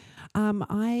doing that?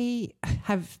 I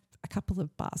have a couple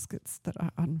of baskets that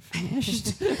are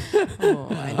unfinished.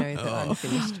 I know the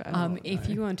unfinished one. If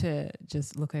you want to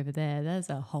just look over there,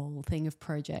 there's a whole thing of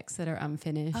projects that are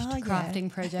unfinished,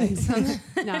 crafting projects.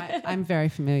 No, I'm very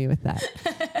familiar with that.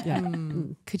 Yeah.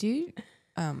 Could you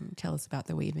tell us about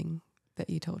the weaving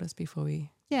that you told us before we...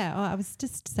 Yeah, well, I was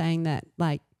just saying that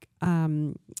like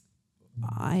I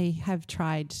have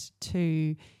tried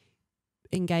to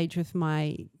engage with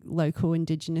my local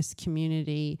Indigenous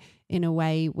community in a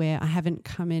way where I haven't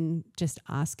come in just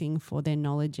asking for their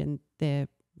knowledge and their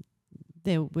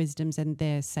wisdoms and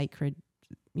their sacred,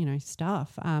 you know,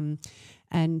 stuff.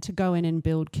 And to go in and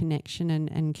build connection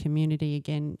and community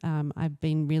again. I've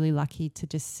been really lucky to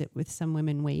just sit with some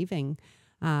women weaving,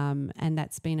 and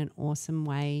that's been an awesome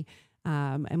way.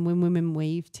 And when women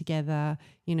weave together,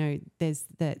 you know, there's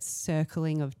that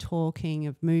circling of talking,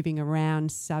 of moving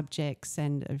around subjects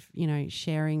and of, you know,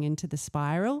 sharing into the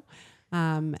spiral.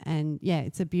 And yeah,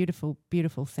 it's a beautiful,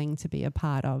 beautiful thing to be a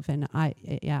part of. And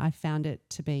I found it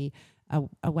to be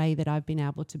a way that I've been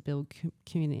able to build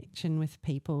connection with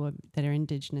people that are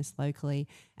Indigenous locally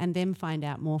and then find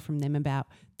out more from them about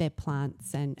their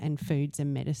plants and foods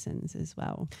and medicines as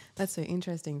well. That's so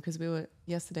interesting because we were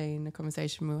yesterday in a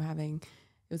conversation we were having,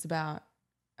 it was about,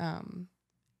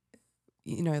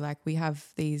 you know, like we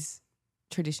have these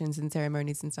traditions and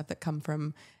ceremonies and stuff that come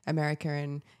from America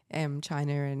and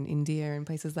China and India and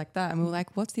places like that. And we were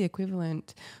like, what's the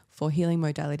equivalent for healing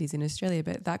modalities in Australia?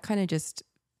 But that kind of just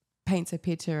paints a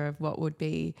picture of what would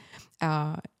be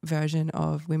our version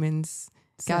of women's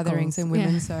gatherings and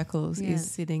women's circles is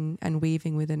sitting and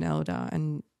weaving with an elder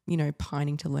and, you know,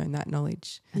 pining to learn that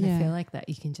knowledge. And I feel like that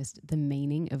you can just, the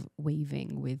meaning of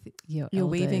weaving with your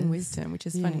weaving wisdom, which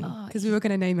is funny because we were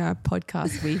going to name our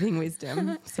podcast Weaving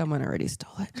Wisdom. Someone already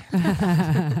stole it.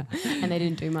 And they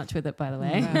didn't do much with it, by the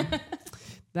way.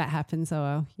 That happens. Oh,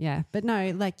 well, yeah. But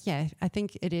no, like, yeah, I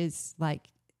think it is like,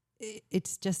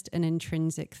 it's just an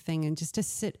intrinsic thing, and just to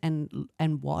sit and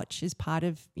watch is part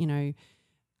of, you know,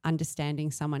 understanding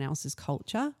someone else's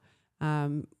culture.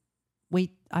 I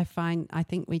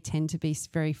think we tend to be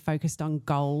very focused on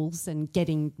goals and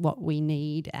getting what we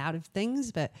need out of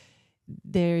things, but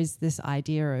there is this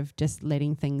idea of just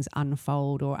letting things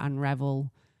unfold or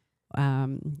unravel,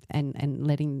 and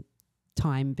letting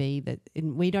time be. That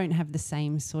we don't have the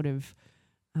same sort of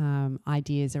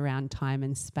ideas around time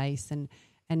and space.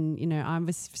 And, you know, I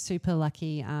was super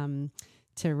lucky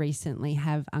to recently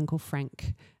have Uncle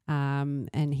Frank,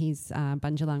 and he's a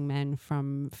Bundjalung man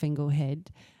from Finglehead,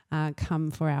 come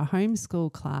for our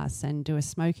homeschool class and do a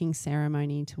smoking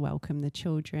ceremony to welcome the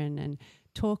children and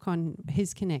talk on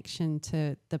his connection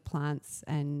to the plants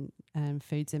and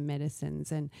foods and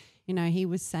medicines. And, you know, he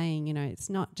was saying, you know, it's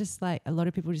not just like a lot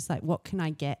of people just like, what can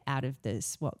I get out of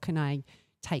this? What can I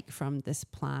take from this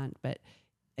plant? But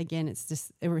again, it's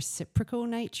just a reciprocal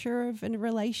nature of a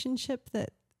relationship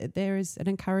that there is an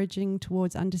encouraging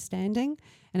towards understanding.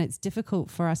 And it's difficult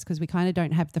for us because we kind of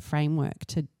don't have the framework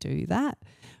to do that.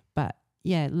 But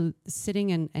yeah,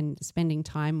 sitting and spending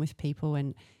time with people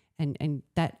and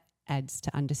that adds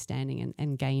to understanding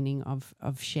and gaining of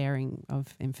sharing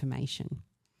of information.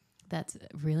 That's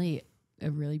really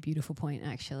a really beautiful point,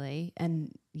 actually.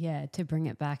 And yeah, to bring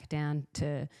it back down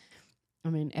to, I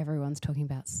mean, everyone's talking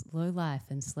about slow life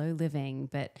and slow living,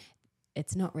 but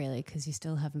it's not really, because you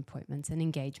still have appointments and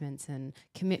engagements and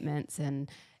commitments and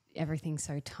everything's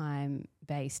so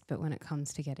time-based. But when it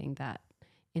comes to getting that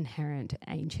inherent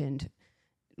ancient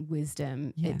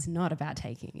wisdom, it's not about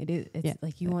taking. It's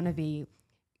like you want to be,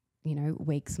 you know,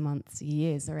 weeks, months,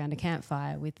 years around a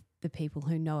campfire with the people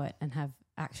who know it and have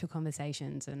actual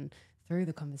conversations, and through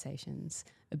the conversations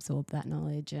absorb that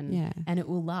knowledge, and it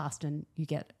will last, and you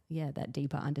get that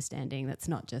deeper understanding that's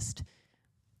not just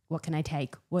what can I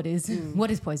take, what is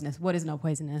poisonous, what is not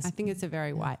poisonous. I think it's a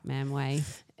very white man way.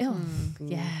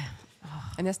 Yeah.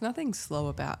 And there's nothing slow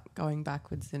about going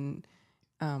backwards and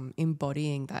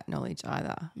embodying that knowledge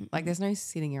either. Like there's no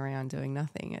sitting around doing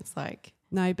nothing. It's like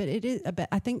no, but it is. But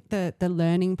I think the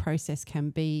learning process can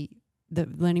be the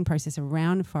learning process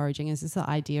around foraging. Is this the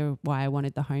idea of why I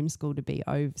wanted the homeschool to be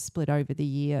split over the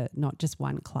year, not just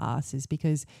one class, is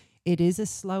because it is a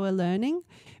slower learning.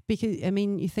 Because, I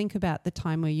mean, you think about the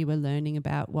time where you were learning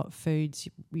about what foods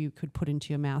you could put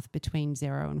into your mouth between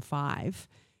 0 and 5.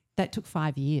 That took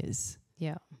 5 years.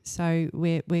 Yeah. So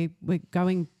we're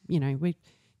going, we're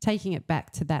taking it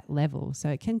back to that level. So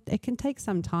it can take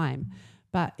some time,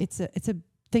 but it's a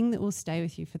thing that will stay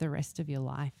with you for the rest of your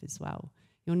life as well.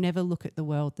 You'll never look at the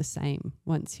world the same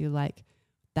once you're like,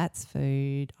 that's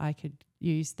food. I could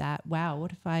use that. Wow,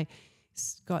 what if I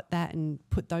got that and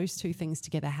put those two things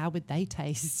together? How would they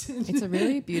taste? It's a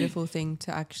really beautiful thing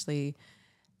to actually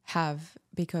have,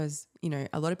 because,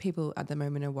 a lot of people at the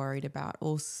moment are worried about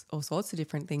all sorts of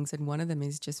different things. And one of them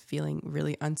is just feeling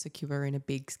really insecure in a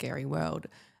big, scary world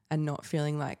and not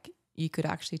feeling like you could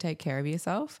actually take care of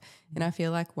yourself. And I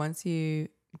feel like once you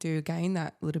do gain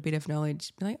that little bit of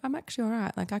knowledge, be like, I'm actually all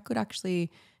right. Like I could actually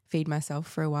feed myself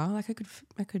for a while. Like I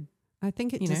could. I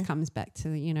think it just comes back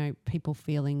to, people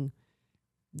feeling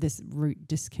this root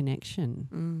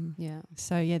disconnection. Yeah.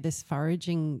 So this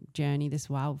foraging journey, this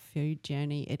wild food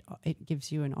journey, it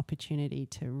gives you an opportunity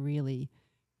to really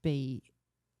be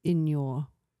in your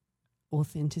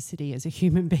authenticity as a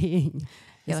human being.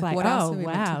 Yeah, it's like what else are we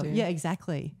meant wow. to do? Yeah,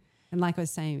 exactly. And like I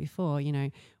was saying before,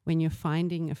 when you're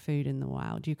finding a food in the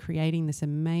wild, you're creating this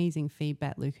amazing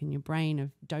feedback loop in your brain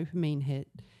of dopamine hit,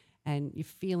 and you're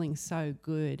feeling so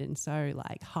good and so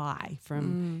like high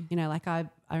from, like I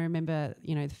remember,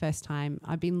 the first time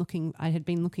I had been looking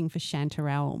for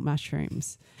Chanterelle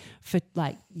mushrooms for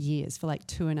like years, for like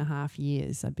 2.5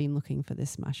 years. I've been looking for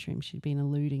this mushroom. She'd been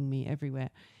eluding me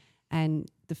everywhere. And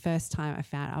the first time I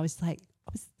found it, I was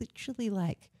literally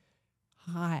like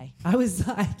high. I was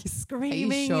like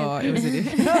screaming. Are you sure it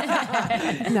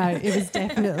was No, it was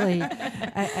definitely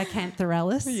a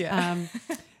Chanterelle. Yeah.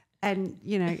 And,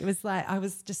 it was like I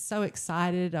was just so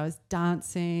excited. I was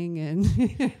dancing and,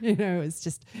 it was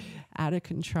just out of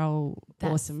control,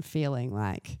 awesome feeling.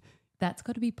 Like that's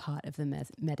got to be part of the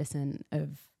medicine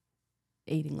of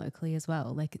eating locally as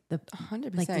well. Like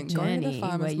 100%. Like the Going journey to the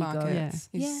farmers where you markets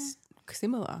go. is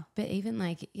similar. But even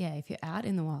like, if you're out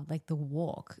in the wild, like the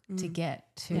walk to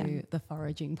get to the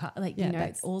foraging part, like,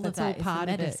 that's all that's of that all part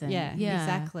is of the medicine. it. Yeah,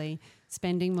 exactly.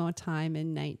 Spending more time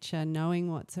in nature,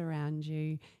 knowing what's around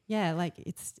you. Yeah, like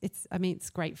it's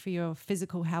great for your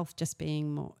physical health, just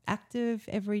being more active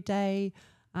every day.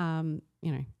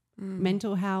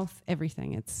 Mental health,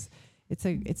 everything. It's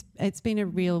been a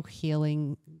real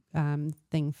healing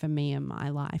thing for me in my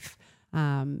life.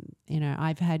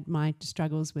 I've had my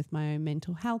struggles with my own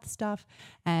mental health stuff,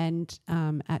 and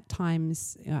at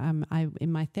times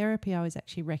in my therapy I was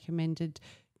actually recommended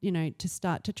to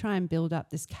start to try and build up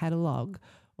this catalogue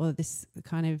or this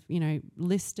kind of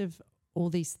list of all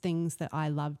these things that I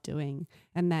love doing.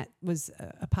 And that was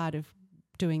a part of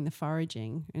doing the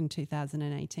foraging in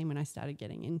 2018 when I started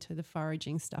getting into the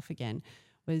foraging stuff again.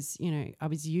 Was, I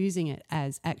was using it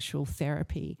as actual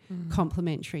therapy,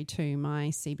 complementary to my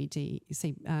CBT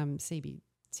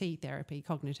therapy,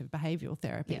 cognitive behavioural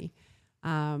therapy,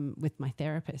 with my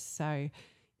therapist. So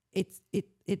it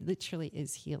literally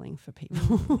is healing for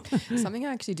people. Something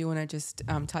I actually do want to just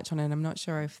touch on, and I'm not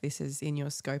sure if this is in your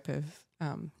scope of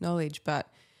knowledge, but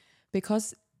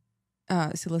because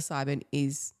psilocybin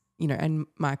is and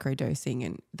microdosing,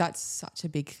 and that's such a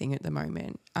big thing at the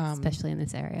moment. Especially in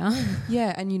this area.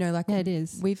 Yeah, and it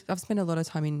is. I've spent a lot of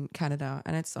time in Canada,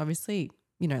 and it's obviously,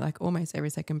 like almost every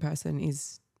second person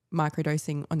is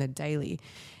microdosing on a daily.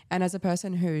 And as a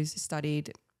person who's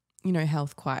studied,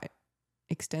 health quite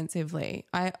extensively,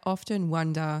 I often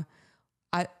wonder,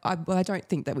 I don't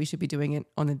think that we should be doing it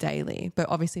on a daily, but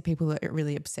obviously people are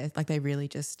really obsessed, like they really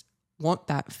just want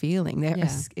that feeling.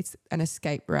 It's an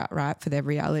escape route, right, for their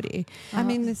reality. I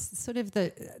mean,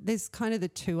 there's kind of the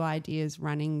two ideas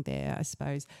running there, I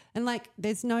suppose. And like,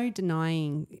 there's no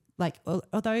denying, like,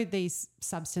 although these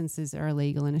substances are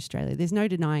illegal in Australia, there's no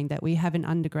denying that we have an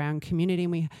underground community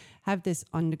and we have this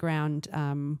underground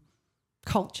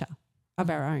culture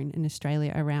of our own in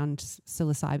Australia around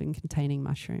psilocybin containing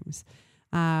mushrooms.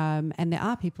 And there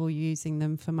are people using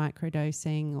them for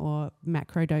microdosing or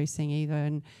macrodosing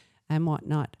even and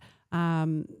whatnot.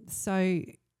 So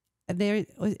there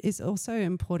is also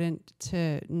important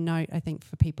to note, I think,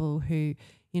 for people who,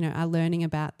 are learning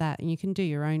about that, and you can do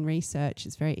your own research.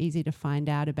 It's very easy to find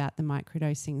out about the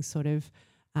microdosing sort of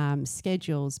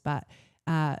schedules, but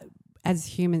as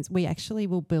humans, we actually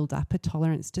will build up a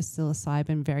tolerance to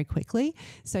psilocybin very quickly.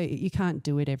 So you can't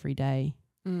do it every day.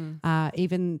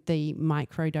 Even the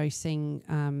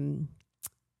microdosing,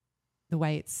 the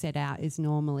way it's set out is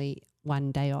normally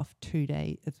 1 day off, 2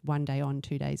 days, it's 1 day on,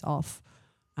 2 days off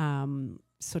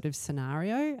sort of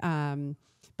scenario.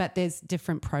 But there's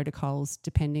different protocols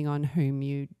depending on whom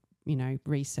you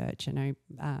research.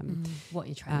 What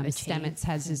you're trying to achieve. Stamets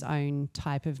has his own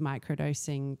type of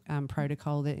microdosing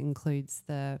protocol that includes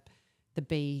the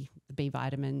B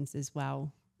vitamins as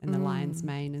well, and the lion's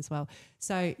mane as well.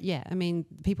 So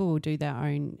people will do their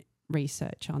own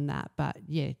research on that, but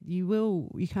you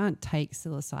can't take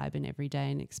psilocybin every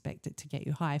day and expect it to get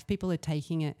you high. If people are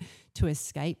taking it to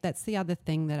escape, that's the other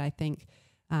thing that I think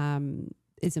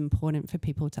is important for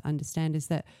people to understand, is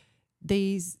that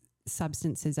these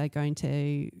substances are going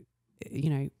to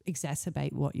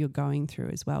exacerbate what you're going through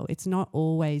as well. It's not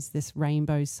always this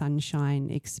rainbow sunshine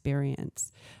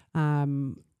experience.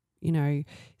 Scene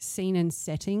and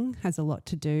setting has a lot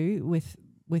to do with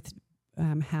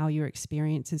how your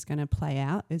experience is going to play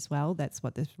out as well. That's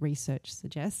what the research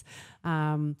suggests.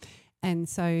 And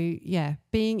so,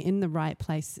 being in the right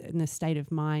place in the state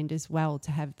of mind as well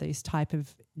to have these type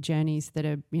of journeys that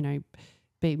are,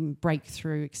 being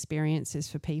breakthrough experiences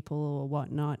for people or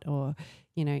whatnot, or,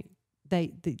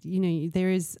 there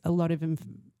is a lot of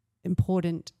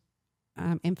important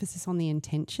emphasis on the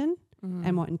intention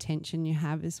and what intention you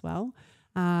have as well.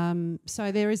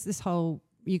 So there is this whole,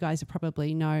 you guys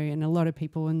probably know, and a lot of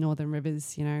people in Northern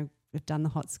Rivers, have done the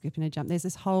hot skip and a jump. There's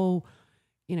this whole,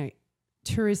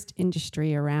 tourist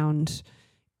industry around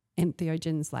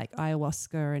entheogens like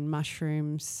ayahuasca and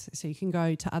mushrooms. So you can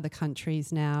go to other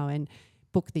countries now and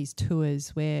book these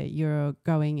tours where you're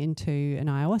going into an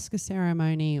ayahuasca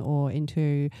ceremony or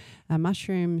into a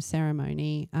mushroom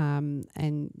ceremony.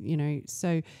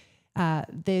 So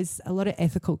there's a lot of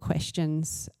ethical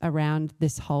questions around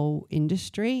this whole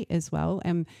industry as well.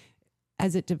 And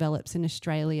as it develops in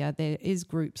Australia, there is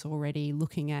groups already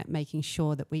looking at making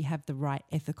sure that we have the right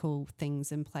ethical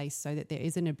things in place so that there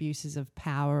isn't abuses of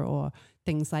power or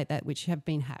things like that, which have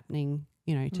been happening,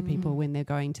 to people when they're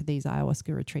going to these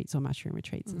ayahuasca retreats or mushroom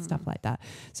retreats and stuff like that.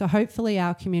 So hopefully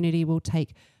our community will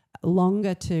take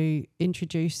longer to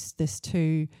introduce this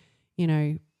to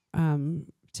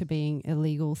being a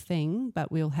legal thing, but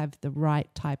we'll have the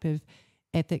right type of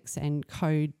ethics and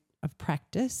code of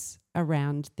practice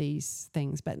around these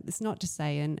things. But it's not to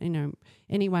say, and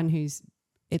anyone who's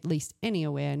at least any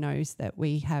aware knows that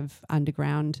we have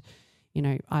underground,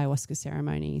 ayahuasca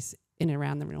ceremonies in and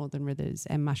around the Northern Rivers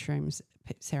and mushrooms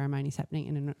ceremonies happening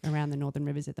in and around the Northern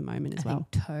Rivers at the moment as well.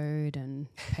 Toad and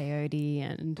peyote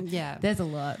and there's a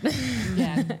lot.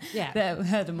 Yeah. I've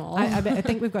heard them all. I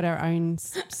think we've got our own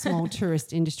small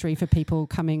tourist industry for people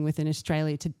coming within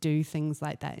Australia to do things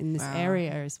like that in this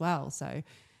area as well. So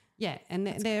and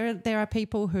there are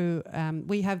people who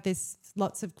we have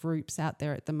lots of groups out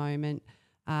there at the moment.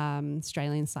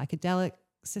 Australian Psychedelic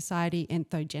Society,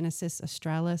 Entheogenesis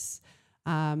Australis.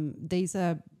 These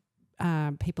are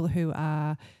people who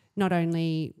are not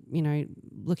only,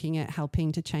 looking at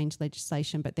helping to change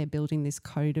legislation, but they're building this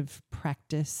code of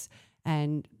practice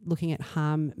and looking at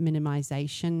harm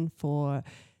minimization for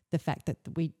the fact that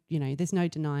there's no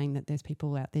denying that there's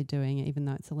people out there doing it, even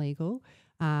though it's illegal.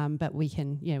 But we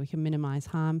can minimize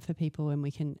harm for people, and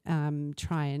we can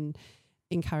try and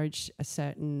encourage a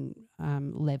certain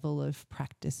level of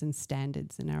practice and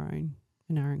standards in our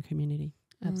own community.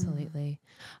 Absolutely.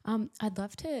 I'd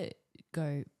love to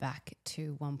go back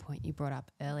to one point you brought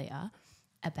up earlier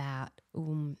about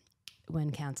when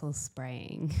council's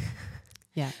spraying.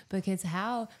 Yeah. Because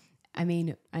I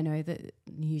know that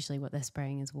usually what they're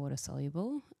spraying is water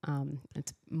soluble.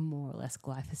 It's more or less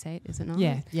glyphosate, is it not?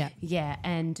 Yeah. Yeah.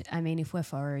 And if we're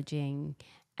foraging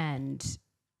and,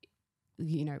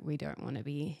 we don't want to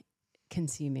be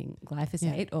consuming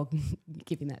glyphosate or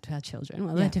giving that to our children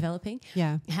while they're developing.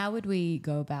 Yeah. How would we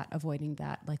go about avoiding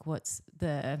that? Like, what's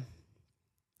the...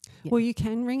 Well, you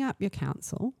can ring up your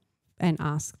council and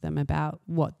ask them about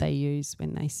what they use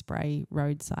when they spray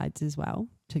roadsides as well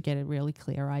to get a really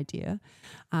clear idea.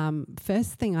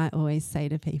 First thing I always say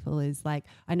to people is, like,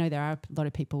 I know there are a lot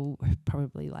of people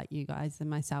probably like you guys and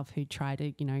myself who try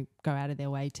to, go out of their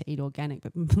way to eat organic,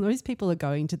 but those people are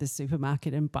going to the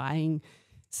supermarket and buying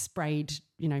sprayed,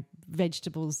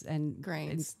 vegetables and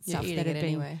Grains. and stuff You're that eating have it been.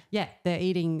 anyway. Yeah, they're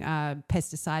eating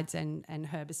pesticides and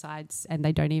herbicides, and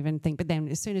they don't even think. But then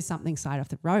as soon as something's side off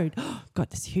the road, got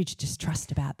this huge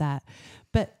distrust about that.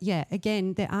 But yeah,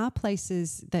 again, there are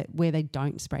places where they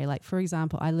don't spray. Like, for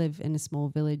example, I live in a small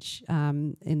village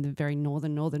in the very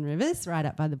northern rivers, right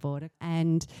up by the border,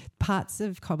 and parts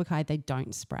of Cobbacai they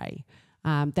don't spray.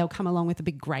 They'll come along with a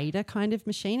big grader kind of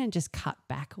machine and just cut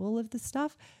back all of the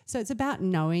stuff. So it's about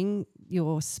knowing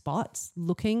your spots,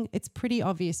 looking. It's pretty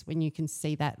obvious when you can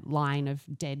see that line of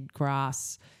dead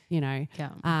grass, Yeah.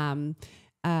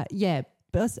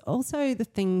 But also the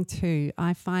thing too,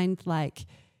 I find like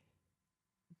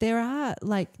there are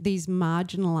like these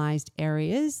marginalized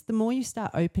areas. The more you start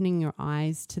opening your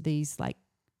eyes to these like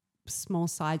small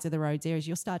sides of the roads areas,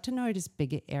 you'll start to notice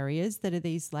bigger areas that are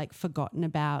these like forgotten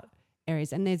about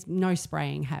areas, and there's no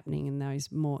spraying happening in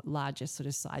those more larger sort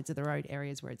of sides of the road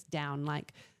areas where it's down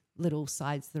like little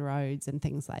sides of the roads and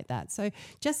things like that. So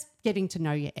just getting to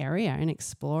know your area and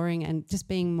exploring and just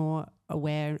being more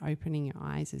aware and opening your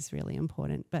eyes is really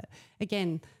important. But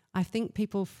again, I think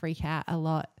people freak out a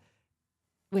lot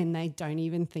when they don't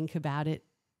even think about it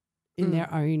in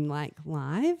their own like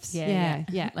lives. Yeah.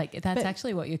 Like that's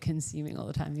actually what you're consuming all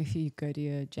the time if you go to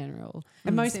your general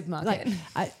supermarket.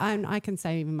 Like, I can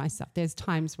say even myself, there's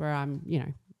times where I'm,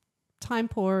 time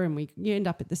poor and you end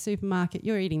up at the supermarket,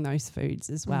 you're eating those foods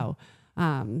as well.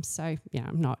 So yeah,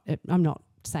 I'm not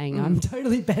saying I'm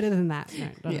totally better than that. No,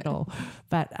 not at all.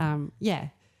 But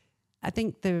I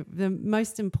think the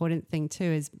most important thing too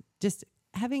is just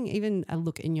having even a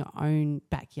look in your own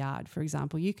backyard. For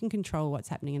example, you can control what's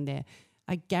happening in there.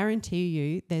 I guarantee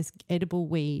you there's edible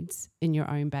weeds in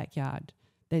your own backyard.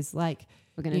 There's like,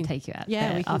 we're going to take you out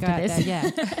there we can after go out this.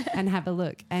 there, and have a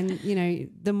look. And,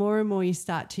 the more and more you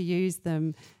start to use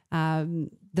them,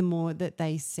 the more that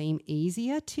they seem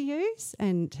easier to use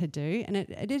and to do. And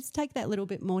it does take that little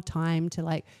bit more time to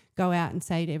like go out and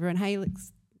say to everyone, hey,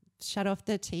 let's shut off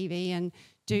the TV and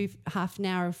do half an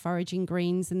hour of foraging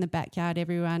greens in the backyard,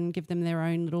 everyone, give them their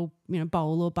own little,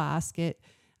 bowl or basket,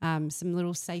 some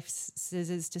little safe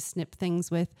scissors to snip things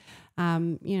with,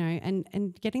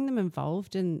 and getting them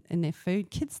involved in their food.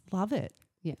 Kids love it.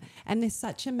 Yeah. And there's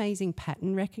such amazing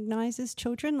pattern recognizers,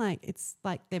 children. Like it's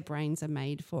like their brains are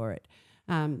made for it.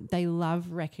 They love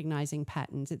recognizing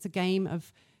patterns. It's a game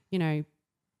of,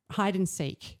 hide and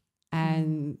seek.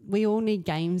 And we all need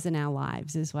games in our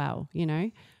lives as well,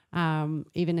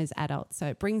 even as adults. So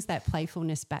it brings that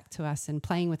playfulness back to us and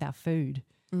playing with our food,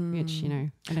 which, I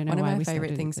don't know One of why my we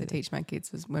favourite things to started teach my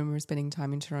kids was when we were spending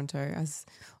time in Toronto, as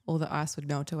all the ice would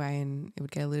melt away and it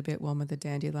would get a little bit warmer, the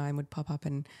dandelion would pop up,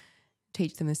 and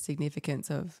teach them the significance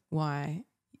of why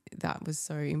that was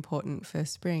so important for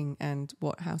spring and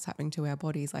how it's happening to our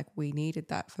bodies. Like we needed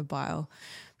that for bile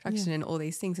production and all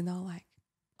these things. And they were like,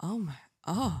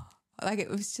 like it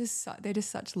was just, they're just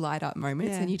such light up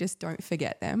moments and you just don't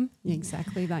forget them.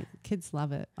 Exactly. Like kids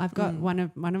love it. I've got one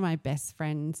of my best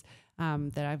friends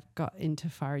that I've got into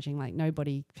foraging. Like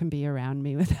nobody can be around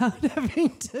me without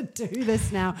having to do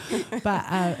this now. But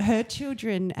her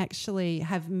children actually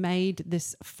have made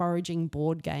this foraging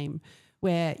board game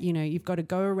where, you've got to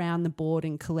go around the board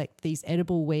and collect these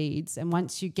edible weeds. And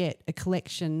once you get a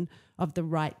collection of the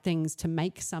right things to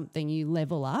make something, you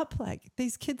level up. Like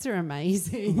these kids are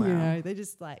amazing. Wow. They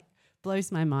just like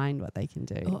blows my mind what they can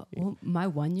do. Well, my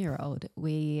 1-year-old,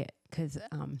 because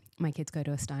my kids go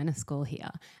to a Steiner school here,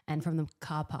 and from the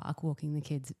car park walking the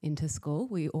kids into school,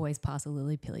 we always pass a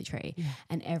lily-pilly tree. Yeah.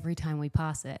 And every time we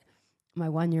pass it, my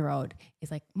 1-year-old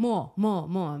is like, more,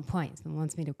 and points and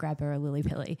wants me to grab her a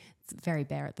lily-pilly. It's very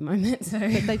bare at the moment. So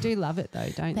but they do love it though,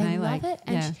 don't they? They love it.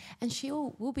 And,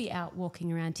 we'll be out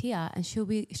walking around here and she'll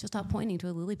start pointing to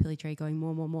a lily-pilly tree going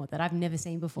more that I've never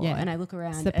seen before. Yeah. And I look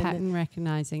around. It's the pattern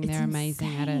recognizing. They're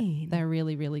amazing at it. They're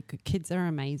really, really good. Kids are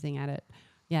amazing at it.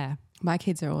 Yeah. My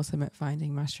kids are awesome at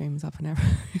finding mushrooms up and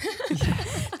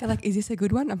everything. They're like, is this a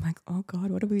good one? I'm like, oh God,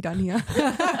 what have we done here?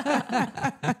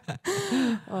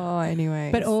 Anyway.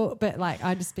 But like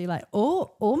I'd just be like,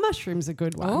 all mushrooms are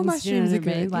good ones. All mushrooms are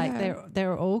good. Like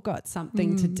they're all got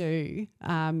something to do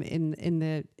in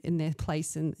their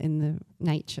place in the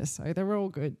nature. So they're all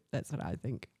good. That's what I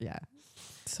think. Yeah.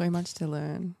 So much to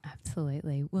learn.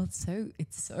 Absolutely. Well, it's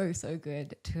so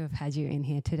good to have had you in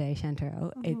here today,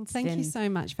 Chanterelle. Thank you so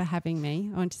much for having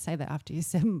me. I want to say that after you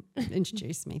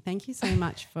introduced me. Thank you so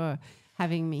much for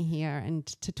having me here and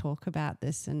to talk about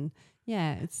this. And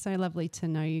yeah, it's so lovely to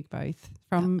know you both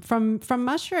from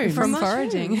mushrooms. From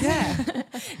foraging. Yeah.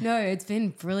 No, it's been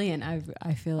brilliant.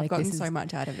 I feel like I've gotten so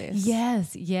much out of this.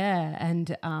 Yes, yeah.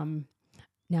 And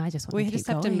Now I just want We to keep just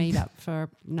have going. to meet up for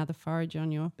another forage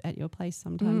at your place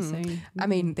sometime soon. I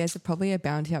mean, there's probably a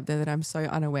bounty up there that I'm so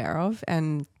unaware of,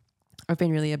 and I've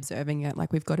been really observing it.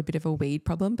 Like, we've got a bit of a weed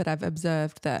problem, but I've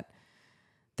observed that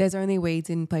there's only weeds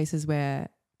in places where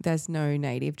there's no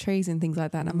native trees and things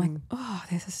like that. And I'm like, oh,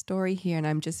 there's a story here, and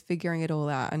I'm just figuring it all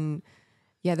out. And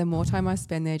yeah, the more time I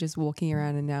spend there just walking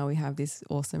around, and now we have this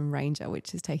awesome ranger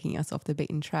which is taking us off the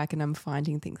beaten track, and I'm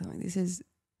finding things. I'm like,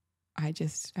 I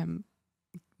just am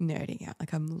nerding out.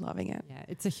 Like, I'm loving it. Yeah,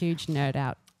 it's a huge nerd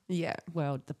out Yeah.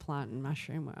 world, the plant and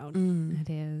mushroom world. It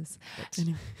is.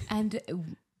 And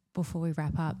before we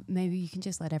wrap up, maybe you can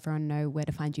just let everyone know where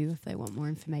to find you if they want more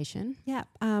information. Yeah.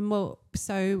 Well,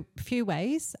 so a few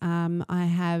ways. I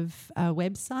have a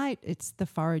website. It's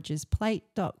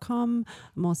theforagersplate.com.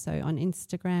 I'm also on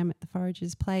Instagram at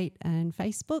theforagersplate and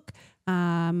Facebook.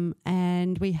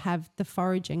 And we have the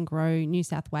Forage and Grow New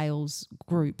South Wales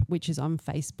group, which is on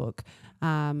Facebook.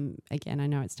 Again, I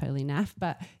know it's totally naff,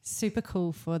 but super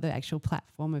cool for the actual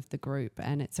platform of the group.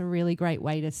 And it's a really great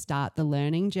way to start the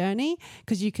learning journey,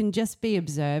 because you can just be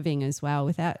observing as well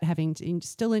without having to,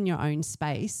 still in your own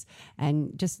space,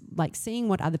 and just like seeing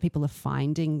what other people are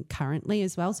finding currently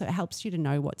as well. So it helps you to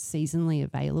know what's seasonally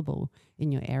available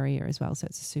in your area as well. So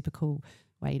it's a super cool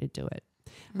way to do it.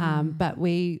 But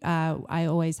I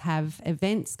always have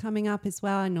events coming up as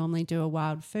well. I normally do a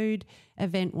wild food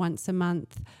event once a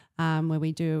month, where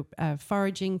we do a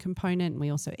foraging component, and we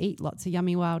also eat lots of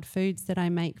yummy wild foods that I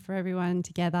make for everyone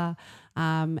together.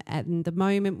 At the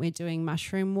moment, we're doing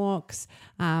mushroom walks.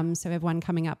 So everyone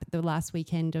coming up at the last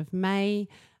weekend of May.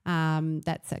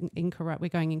 That's we're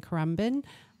going in Currumbin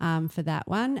for that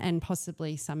one, and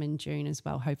possibly some in June as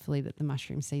well. Hopefully that the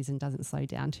mushroom season doesn't slow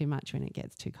down too much when it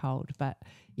gets too cold. But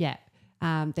yeah,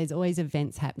 there's always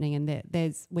events happening, and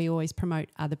we always promote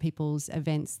other people's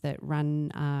events that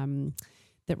run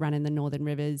in the Northern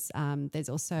Rivers. There's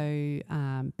also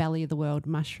Belly of the World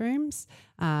Mushrooms.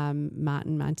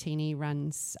 Martin Martini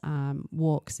runs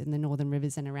walks in the Northern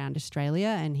Rivers and around Australia,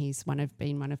 and he's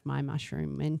been one of my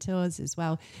mushroom mentors as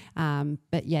well.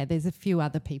 But yeah, there's a few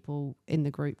other people in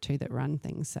the group too that run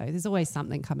things. So there's always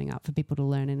something coming up for people to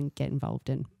learn and get involved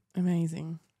in.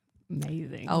 Amazing.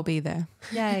 I'll be there.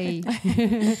 Yay.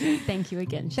 Thank you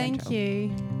again, Chanterelle. Thank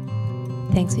you.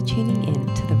 Thanks for tuning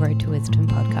in to the Road to Wisdom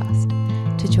podcast.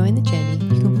 To join the journey,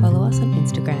 you can follow us on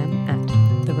Instagram at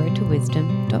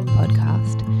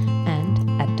theroadtowisdom.podcast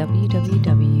and at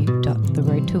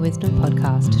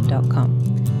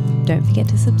www.theroadtowisdompodcast.com. Don't forget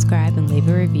to subscribe and leave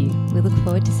a review. We look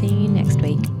forward to seeing you next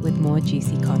week with more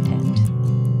juicy content.